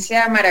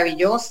experiencia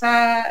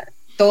maravillosa,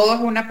 todo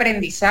es un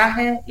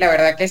aprendizaje, la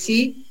verdad que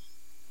sí.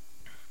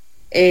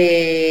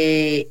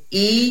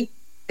 Y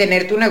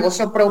tener tu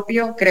negocio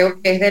propio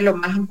creo que es de lo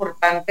más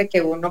importante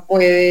que uno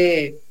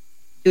puede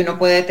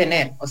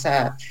tener. O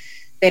sea,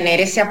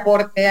 tener ese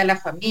aporte a la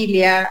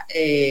familia,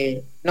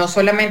 no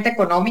solamente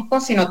económico,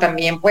 sino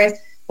también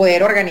pues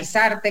poder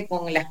organizarte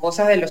con las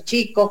cosas de los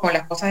chicos, con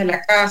las cosas de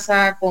la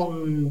casa,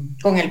 con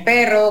el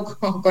perro,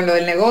 con lo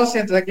del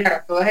negocio. Entonces,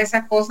 claro, todas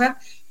esas cosas,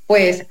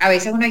 pues a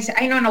veces uno dice,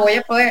 ay, no voy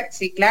a poder.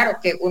 Sí, claro,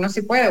 que uno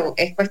sí puede.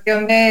 Es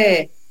cuestión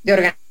de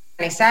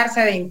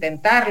organizarse, de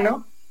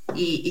intentarlo,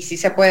 y sí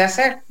se puede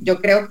hacer. Yo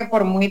creo que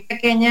por muy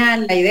pequeña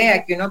la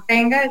idea que uno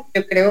tenga,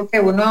 yo creo que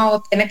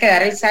uno tiene que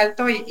dar el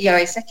salto y a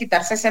veces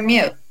quitarse ese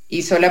miedo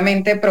y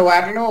solamente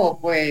probarlo,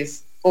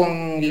 pues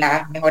con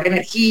la mejor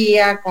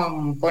energía,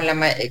 con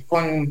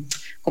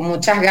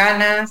muchas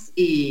ganas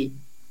y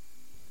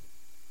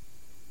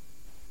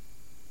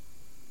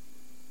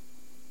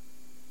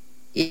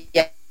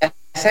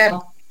hacer,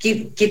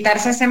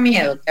 quitarse ese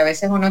miedo que a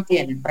veces uno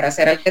tiene para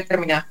hacer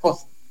determinadas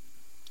cosas.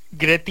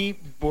 Gretty,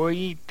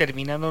 voy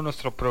terminando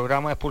nuestro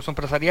programa de Pulso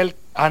Empresarial.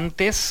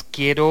 Antes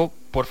quiero,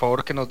 por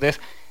favor, que nos des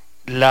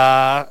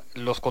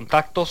los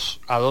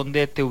contactos, a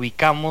dónde te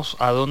ubicamos,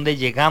 a dónde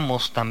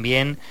llegamos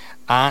también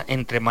a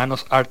Entre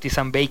Manos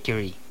Artisan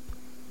Bakery.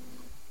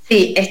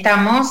 Sí,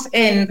 estamos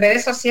en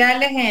redes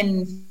sociales,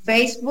 en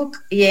Facebook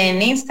y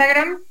en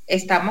Instagram.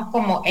 Estamos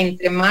como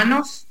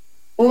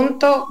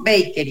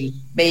entremanos.bakery,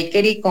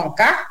 bakery con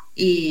K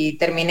y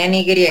termina en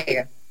Y.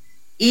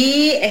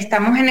 Y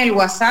estamos en el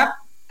WhatsApp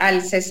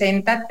al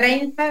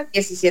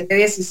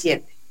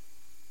 6030-1717.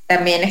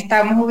 También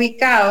estamos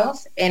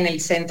ubicados en el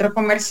centro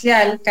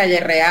comercial Calle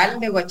Real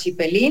de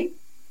Huachipelín,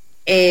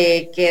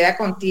 queda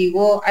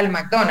contiguo al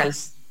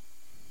McDonald's.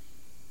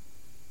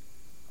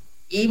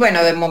 Y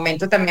bueno, de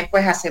momento también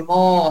pues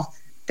estamos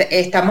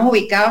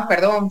ubicados,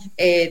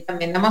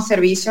 también damos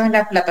servicios en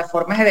las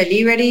plataformas de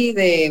delivery,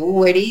 de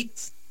Uber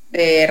Eats,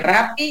 de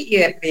Rappi y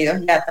de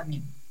Pedidos Ya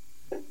también.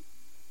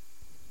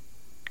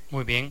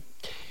 Muy bien.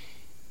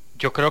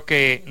 Yo creo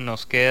que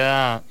nos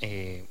queda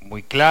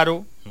muy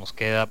claro, nos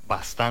queda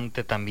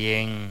bastante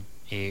también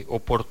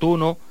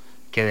oportuno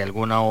que de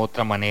alguna u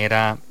otra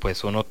manera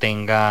pues uno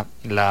tenga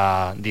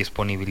la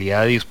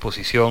disponibilidad,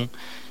 disposición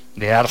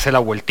de darse la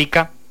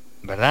vueltica,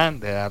 ¿verdad?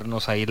 De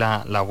darnos ahí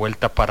la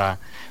vuelta para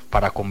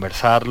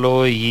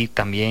conversarlo y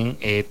también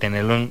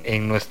tenerlo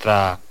en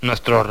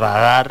nuestro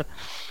radar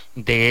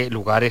de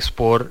lugares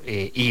por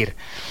ir.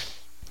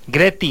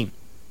 Gretty,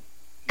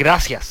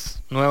 gracias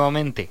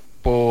nuevamente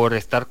por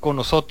estar con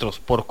nosotros,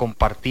 por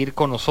compartir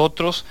con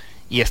nosotros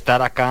y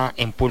estar acá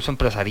en Pulso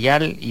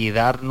Empresarial y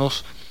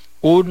darnos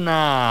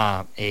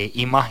una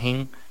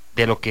imagen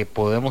de lo que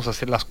podemos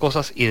hacer las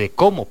cosas y de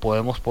cómo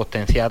podemos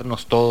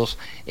potenciarnos todos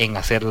en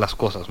hacer las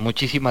cosas.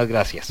 Muchísimas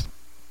gracias.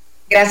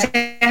 Gracias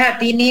a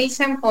ti,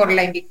 Nielsen, por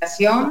la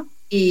invitación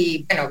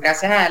y bueno,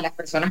 gracias a las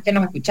personas que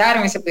nos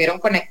escucharon y se pudieron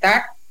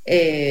conectar.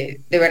 De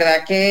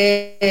verdad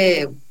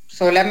que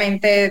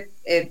solamente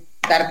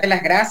darte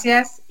las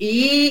gracias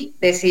y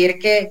decir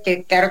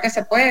que claro que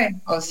se puede,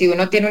 o si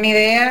uno tiene una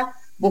idea,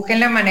 busquen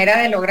la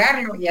manera de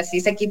lograrlo y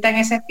así se quitan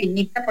esa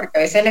espinita, porque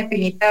a veces la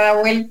espinita da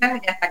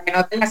vueltas y hasta que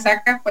no te la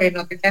sacas, pues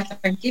no te quedas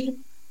tranquilo.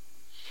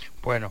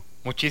 Bueno,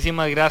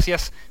 muchísimas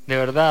gracias de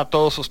verdad a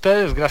todos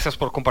ustedes, gracias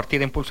por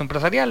compartir Impulso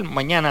Empresarial.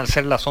 Mañana al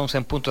ser las 11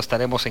 en punto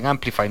estaremos en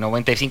Amplify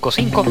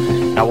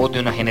 95.5, la voz de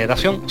una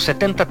generación.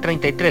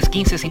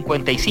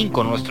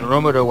 7033-1555, nuestro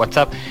número de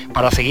WhatsApp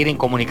para seguir en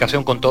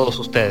comunicación con todos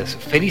ustedes.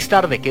 Feliz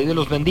tarde, que Dios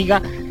los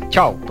bendiga.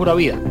 Chao, pura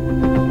vida.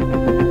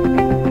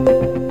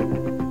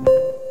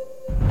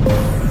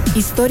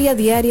 Historia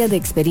diaria de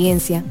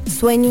experiencia,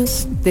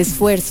 sueños, de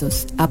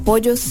esfuerzos,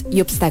 apoyos y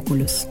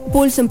obstáculos.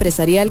 Pulso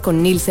Empresarial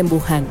con Nielsen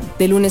Buján,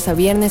 de lunes a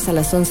viernes a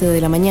las 11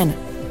 de la mañana.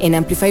 en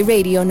Amplify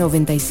Radio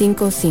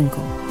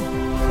 95.5.